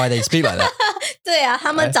don't know why they speak like that 对啊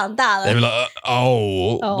他们长大了 they'd be like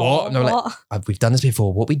what and I'm like we've done this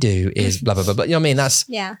before what we do is blah blah blah blah you know what I mean that's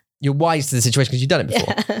yeah You're wise to the situation because you've done it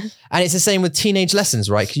before. And it's the same with teenage lessons,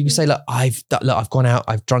 right? Because you can say, look, I've gone out,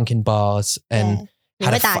 I've drunk in bars and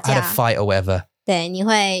had a fight or whatever. 对，你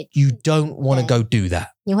会 You don't want to go do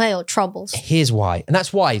that. 你会有 troubles. Here's why. And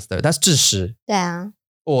that's wise though. That's 知识. 对啊。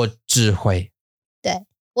 Or 智慧. 对，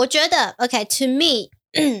我觉得 OK to me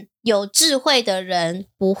有智慧的人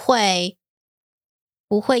不会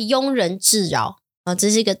庸人自扰啊，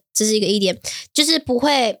这是一个一点，就是不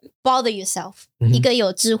会 bother yourself、一个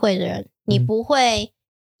有智慧的人，你不会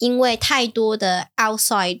因为太多的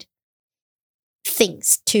outside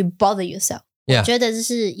things to bother yourself。我觉得这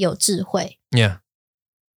是有智慧。Yeah.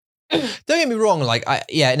 Don't get me wrong. Like,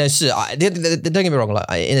 don't get me wrong. Like,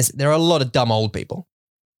 there are a lot of dumb old people,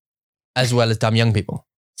 as well as dumb young people.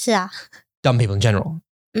 是啊。Dumb people in general.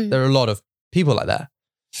 There are a lot of people like that.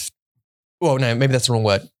 Well, no, maybe that's the wrong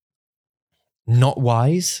word. Not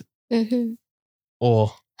wise.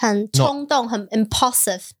 Or 很冲动，很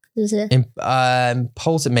impulsive. 是不是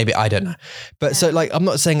impulsive, maybe, I don't know. But so, like, I'm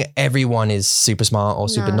not saying everyone is super smart or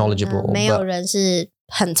super knowledgeable. 没有人是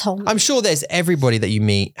很聪明。I'm sure there's everybody that you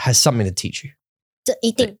meet has something to teach you. 这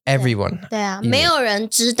一定 everyone. 对啊，没有人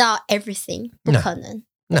知道 everything， 不可能。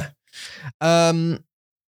No.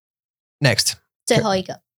 Next. 最后一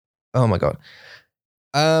个。Oh my god.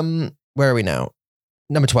 Where are we now?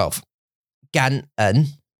 Number 12. 感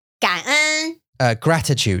恩. 感恩。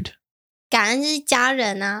Gratitude. 感恩就是家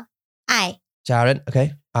人啊，爱。家人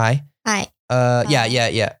okay. 爱。爱。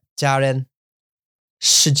Yeah. 家人。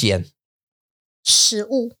时间。食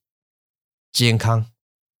物。健康。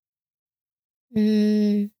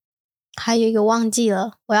还有一个忘记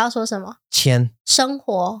了，我要说什么？钱。生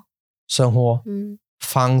活。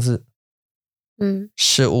房子。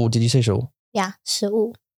食物 Did you say 食物？ Yeah， 食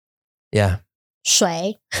物。Yeah。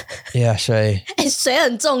水。Yeah， 水。水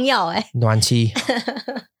很重要暖气。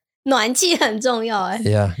暖气很重要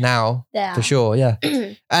Yeah, now. 对啊 For sure, yeah.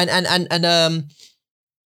 and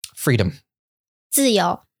freedom. 自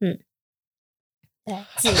由。对，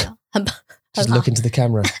自由。很 Just look into the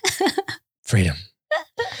camera. Freedom.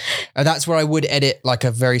 That's where I would edit like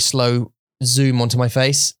a very slow zoom onto my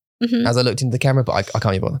face as I looked into the camera, but I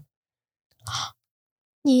can't be bothered.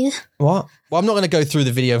 What? Well, I'm not going to go through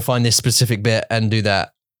the video and find this specific bit and do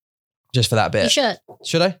that just for that bit. You should.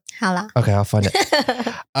 Should I? 好啦。 Okay, I'll find it.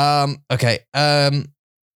 Okay.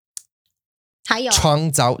 还有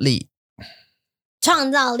创造力。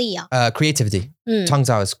创造力啊。Creativity. 创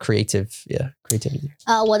造 is creative. Yeah, creativity.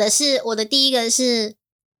 我的第一个是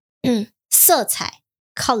色彩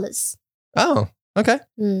colors。 Oh, okay.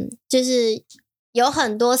 就是有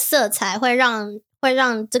很多色彩会让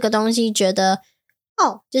这个东西觉得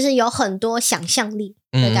就是有很多想象力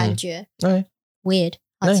的感觉。Okay. Weird，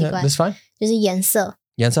 好奇怪。 That's fine. 就是颜色。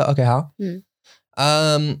颜色 OK 好。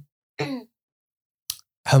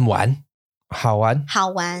很玩，好玩。好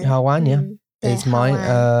玩 Yeah. It's mine.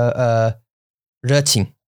 热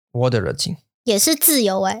情，我的热情。也是自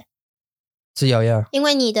由自由 yeah. 因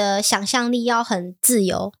为你的想象力要很自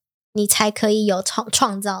由，你才可以有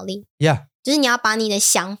创造力。Yeah. 就是你要把你的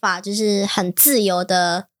想法就是很自由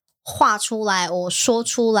的画出来，我说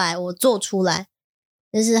出来，我做出来，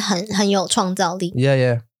就是很有创造力。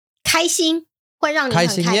Yeah. 开心会让你很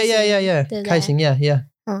开心。Yeah. 对不对？开心 Yeah.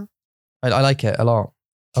 I like it a lot.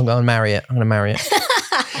 I'm gonna marry it.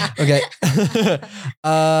 Okay.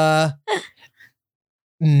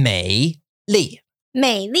 美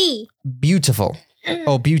丽 beautiful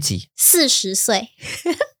or beauty 40岁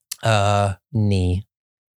你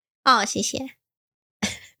谢谢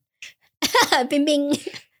冰冰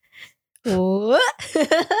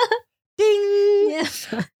Ding.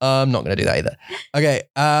 I'm not gonna do that either. Okay.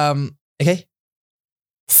 Okay.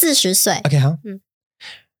 40岁 Okay 好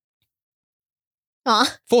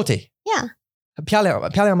40 Yeah 漂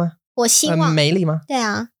亮吗？我希望美丽吗？对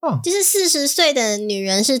啊就是40岁的女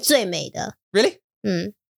人是最美的。 Really?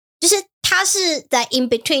 就是她是在 in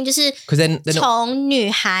between， 就是从女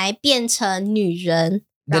孩变成女人。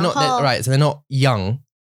They're not right, so they're not young.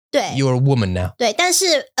 对 You're a woman now. 对，但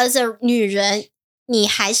是 as a 女人，你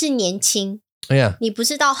还是年轻。Yeah. 你不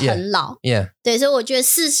是到很老。Yeah. 对，所以我觉得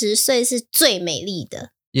40岁是最美丽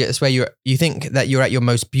的。Yeah, it's where you think that you're at your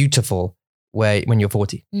most beautiful when you're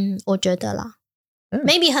 40. 我觉得啦。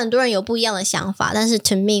Maybe 很多人有不一样的想法，但是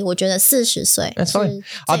to me 我觉得40岁 That's fine.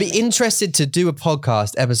 I'll be interested to do a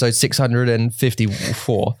podcast episode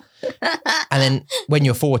 654 and then when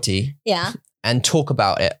you're 40 Yeah. and talk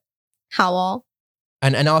about it. 好哦。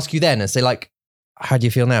 And ask you then and say like, how do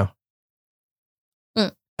you feel now?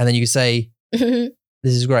 And then you can say,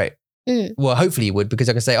 this is great. Well, hopefully you would, because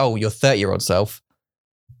I can say, oh, your 30-year-old self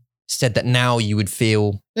said that now you would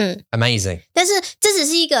feel amazing. 但是这只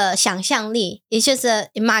是一个想象力 ，it's just a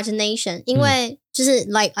imagination。因为就是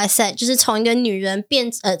like I said，就是从一个女人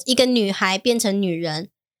一个女孩变成女人，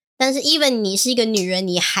但是 even 你是一个女人，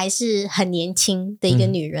你还是很年轻的一个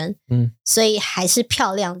女人，所以还是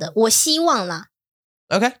漂亮的。我希望啦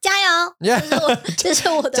 ，OK， 加油！ Yeah， 这是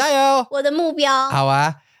我的加油！我的目标。好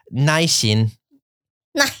啊，耐心，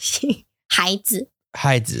孩子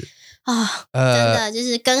啊，真的就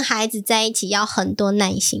是跟孩子在一起要很多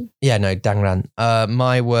耐心。Yeah, no, 当然。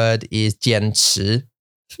My word is 坚持。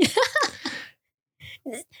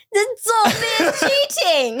左边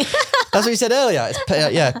cheating. That's what you said earlier. It's,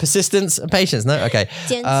 yeah, persistence and patience. No, okay.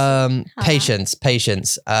 Patience.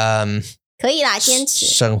 可以啦，坚持。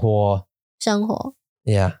生活。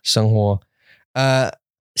Yeah, 生活。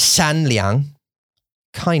善良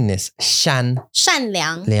kindness. 善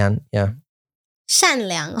良 yeah. 善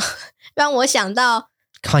良让我想到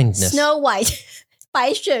kindness. Snow White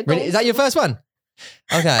白雪公主。Really? Is that your first one?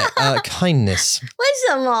 Okay. Kindness. 为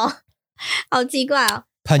什么？好奇怪哦。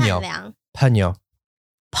朋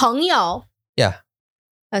友。Yeah.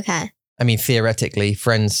 Okay. I mean, theoretically,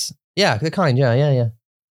 friends. Yeah, they're kind. Yeah.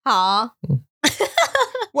 好。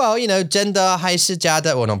Well, you know, gender 还是假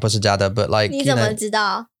的，不是假的 but like 你怎么知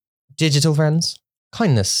道 digital friends,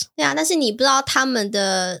 kindness. 对啊，但是你不知道他们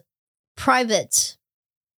的 private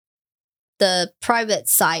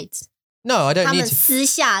side. No, I don't 他 need 们 to. 私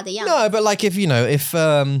下的样子。No, but like if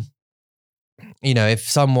if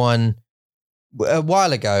someone a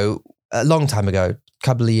while ago, a long time ago, a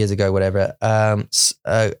couple of years ago, whatever,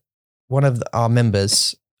 one of our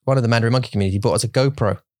members, one of the Mandarin Monkey community bought us a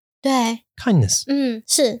GoPro. 对 Kindness.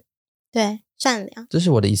 是对善良。这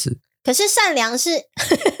是我的意思。可是善良是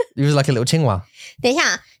It was like a little 青蛙。等一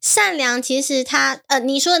下，善良其实它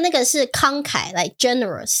你说的那个是慷慨 like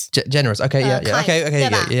generous. Generous. Okay, yeah. Okay, 对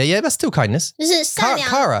吧 yeah. That's still kindness. 就是善良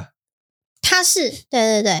Kara. 他是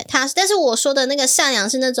对，他是，但是我说的那个善良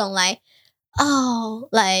是那种来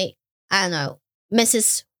like I don't know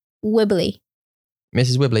Mrs. Wibbly.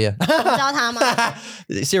 Mrs. Wibbly, yeah. 你知道他吗？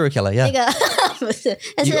 Serial killer, yeah. 那个不是，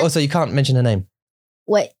但是 Also, you can't mention her name.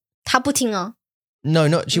 他不听哦。No,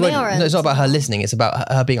 she won't. No, it's not about her listening. It's about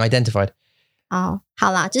her being identified.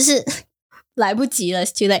 好啦，就是来不及了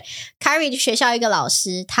 ，it's too late. Kyrie 学校一个老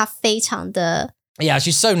师，他非常的 Yeah,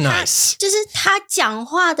 she's so nice. 就是他讲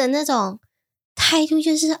话的那种态度，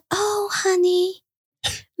就是honey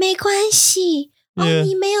没关系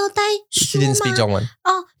你没有带书 She 吗 didn't speak 中文。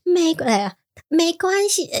没关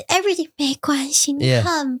系 everything 没关系，你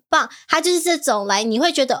很棒。他就是这种来，你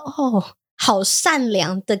会觉得好善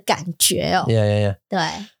良的感觉哦。Yeah.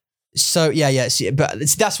 对。So yeah. But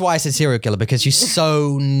that's why I said serial killer because she's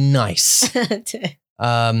so nice. 对。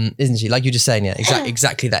Isn't she? Like you just saying, yeah,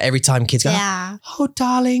 exactly that. Every time kids go, oh,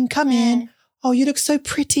 darling, come in. Oh, you look so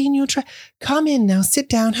pretty in your dress. Come in now, sit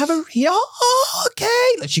down, have a read. Oh,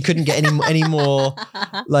 okay. Like she couldn't get any more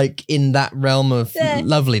like in that realm of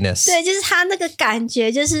loveliness. 对，就是他那个感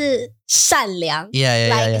觉就是善良。Yeah.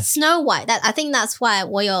 Like Snow White. I think that's why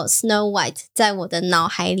我有 Snow White 在我的脑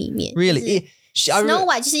海里面。Really? Snow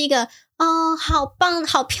White 就是一个好棒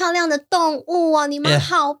好漂亮的动物哦，你们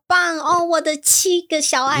好棒我的7个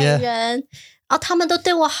小矮人他们都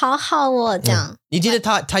对我好好哦，这样。你记得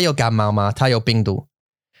他有感冒吗？他有病毒。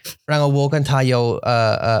然后我跟他有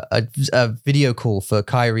a video call for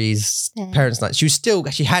Kyrie's parents' night. She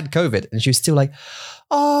had COVID and she was still like,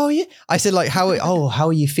 oh yeah. I said like, how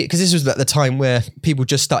are you feeling? Because this was at the time where people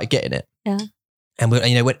just started getting it. Yeah. And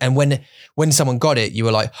when someone got it, you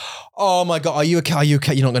were like, oh my God, are you okay? You're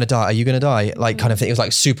not going to die. Are you going to die? Like kind of thing. It was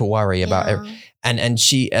like super worry about it. And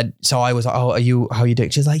so I was like, how are you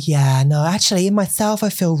doing? She's like, yeah, no, actually in myself, I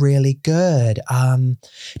feel really good.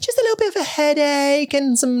 Just a little bit of a headache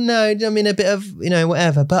and a bit of,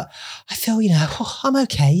 whatever, but I feel, I'm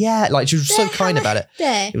okay. Yeah. Like she was so kind about it.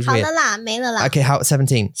 对，好了啦，没了啦。Okay, how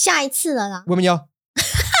 17? 下一次了啦。women 有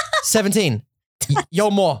 17.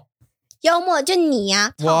 幽默就你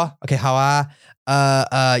呀。我 OK 好啊。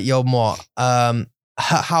幽默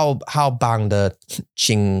how 棒的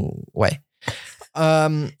行为。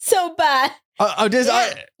So bad.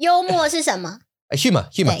 Humor. 幽默是什么？ Humor.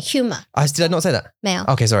 对 humor. Did I not say that? 没有。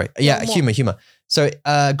 Okay, sorry. Yeah, humor. So,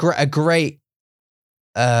 a great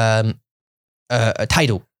态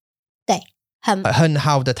度。对，很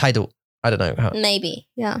好的态度。I don't know. Maybe,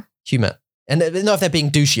 yeah. Humor. And not if they're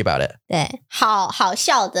being douchey about it. 对，好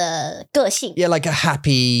笑的个性。Yeah, like a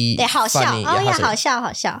happy, 对，好笑。 funny. 好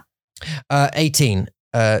笑。 18.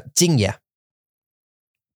 敬业。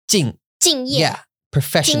敬业。Yeah.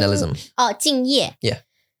 Professionalism. 敬业。Yeah.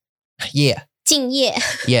敬业。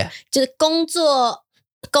Yeah. 就是工作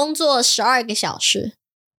工作12个小时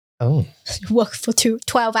Oh. work for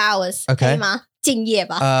 12 hours， Okay. 可以吗？敬业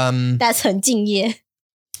吧。That's 很敬业。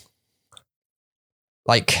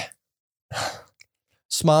Like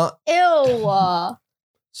smart,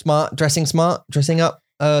 smart, dressing up,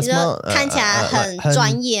 你说 smart. 看起来很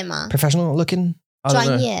专业吗？ Professional looking.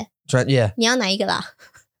 专业。Yeah. 你要哪一个啦？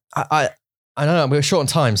 I don't know. We're short on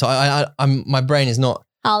time, so I'm my brain is not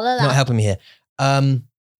好了啦。 helping me here.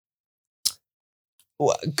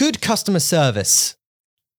 Good customer service.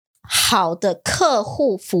 好的客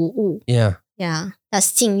户服务。 Yeah. Yeah,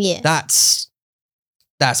 that's 敬业。 That's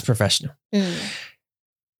professional.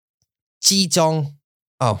 集中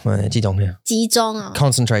集中 yeah. 集中啊。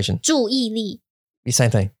 Concentration. 注意力。 The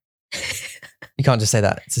same thing. You can't just say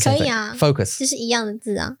that. It's the same 可以 thing. 啊。 Focus. 就是一样的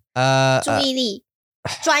字啊。 注 Uh, 意力。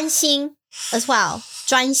专心 as well，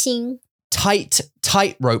 专心。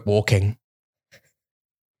 tightrope walking.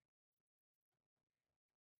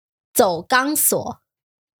 走钢索。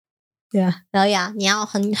Yeah， 然后呀，你要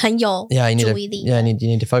很有 Yeah, you need 注 to, 意力。 yeah, you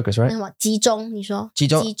need to focus, 那 right? 什么集中？你说集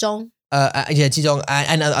中集中。Yeah, 集中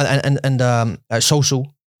and 收书。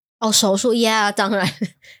哦，手术 ，Yeah， 当然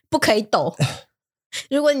不可以抖。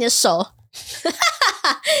如果你的手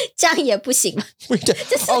这样也不行。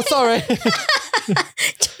Oh, sorry.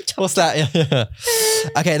 What's that? Yeah.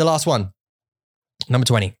 Okay, the last one. Number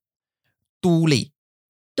 20. 独立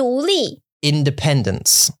独立。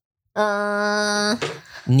 Independence.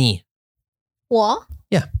 你我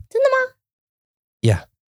Yeah. 真的吗 Yeah.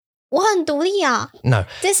 我很独立啊。 No.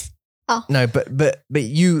 This No, but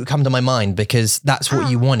you come to my mind because that's what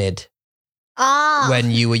you wanted 啊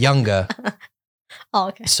when you were younger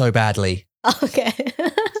OK so badly. OK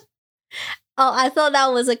Oh, I thought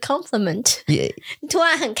that was a compliment. Yeah. 你突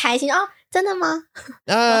然很开心哦，真的吗？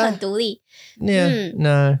我很独立。 Yeah.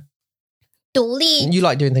 No. 独立 You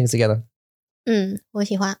like doing things together. 我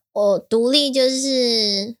喜欢。我独立就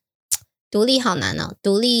是独立好难哦。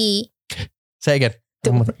独立 Say it again.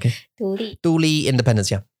 Okay. 独立 独立 independence,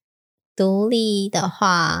 yeah. 独立的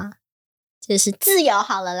话就是自由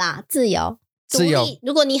好了啦，自由。自由。独立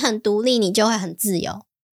如果你很独立，你就会很自由。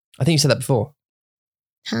 I think you said that before.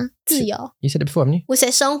 哈，自由。 You said it before, haven't you? 我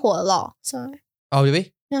写生活了 ，sorry. Oh, did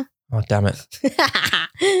we? Yeah. Oh, damn it.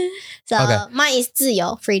 So Okay. mine is 自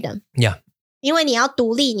由 freedom. Yeah. 因为你要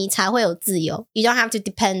独立，你才会有自由。You don't have to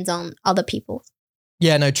depend on other people.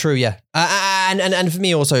 Yeah, no, true, yeah. And for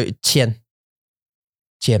me also, 钱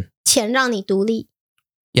钱让你独立。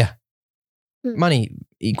 Money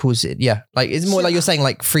equals it, yeah. Like it's more like you're saying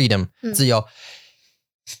like freedom, 自由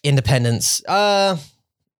independence.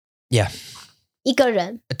 Yeah. 一个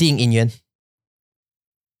人。电影院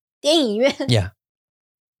电影院。 Yeah.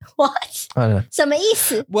 What? I don't know. 什么意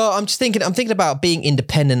思？ Well, I'm thinking about being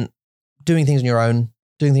independent, doing things on your own,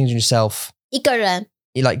 doing things on yourself. 一个人。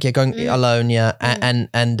 You like going alone, yeah,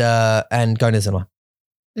 and going to the cinema.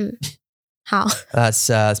 好。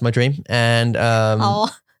 That's my dream. And 好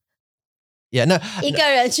哦。 yeah, no. 一个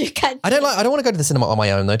人去看。 I don't want to go to the cinema on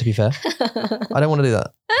my own though, to be fair. I don't want to do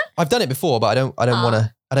that. I've done it before, but I don't want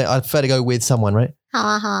to. I prefer to go with someone, right? 好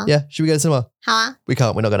啊，好啊。 Yeah, should we go to the cinema? 好啊， We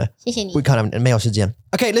can't. We're not gonna. 谢谢你。 We can't. 没有时间.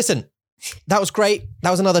 Okay, listen. That was great.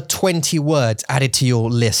 That was another 20 words added to your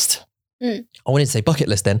list. I wanted to say bucket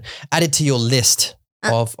list then. Added to your list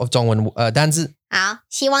of 中文单字. 好，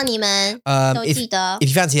希望你们都记得。 If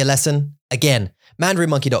you fancy a lesson, again,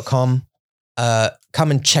 mandarinmonkey.com.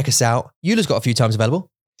 Come and check us out. Eula's got a few times available.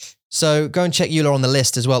 So go and check Eula on the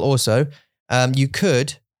list as well also. You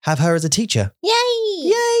could have her as a teacher. Yay!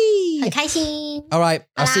 Yay! 很开心。 All right.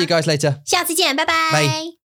 I'll see you guys later. 下次见，拜拜。Bye.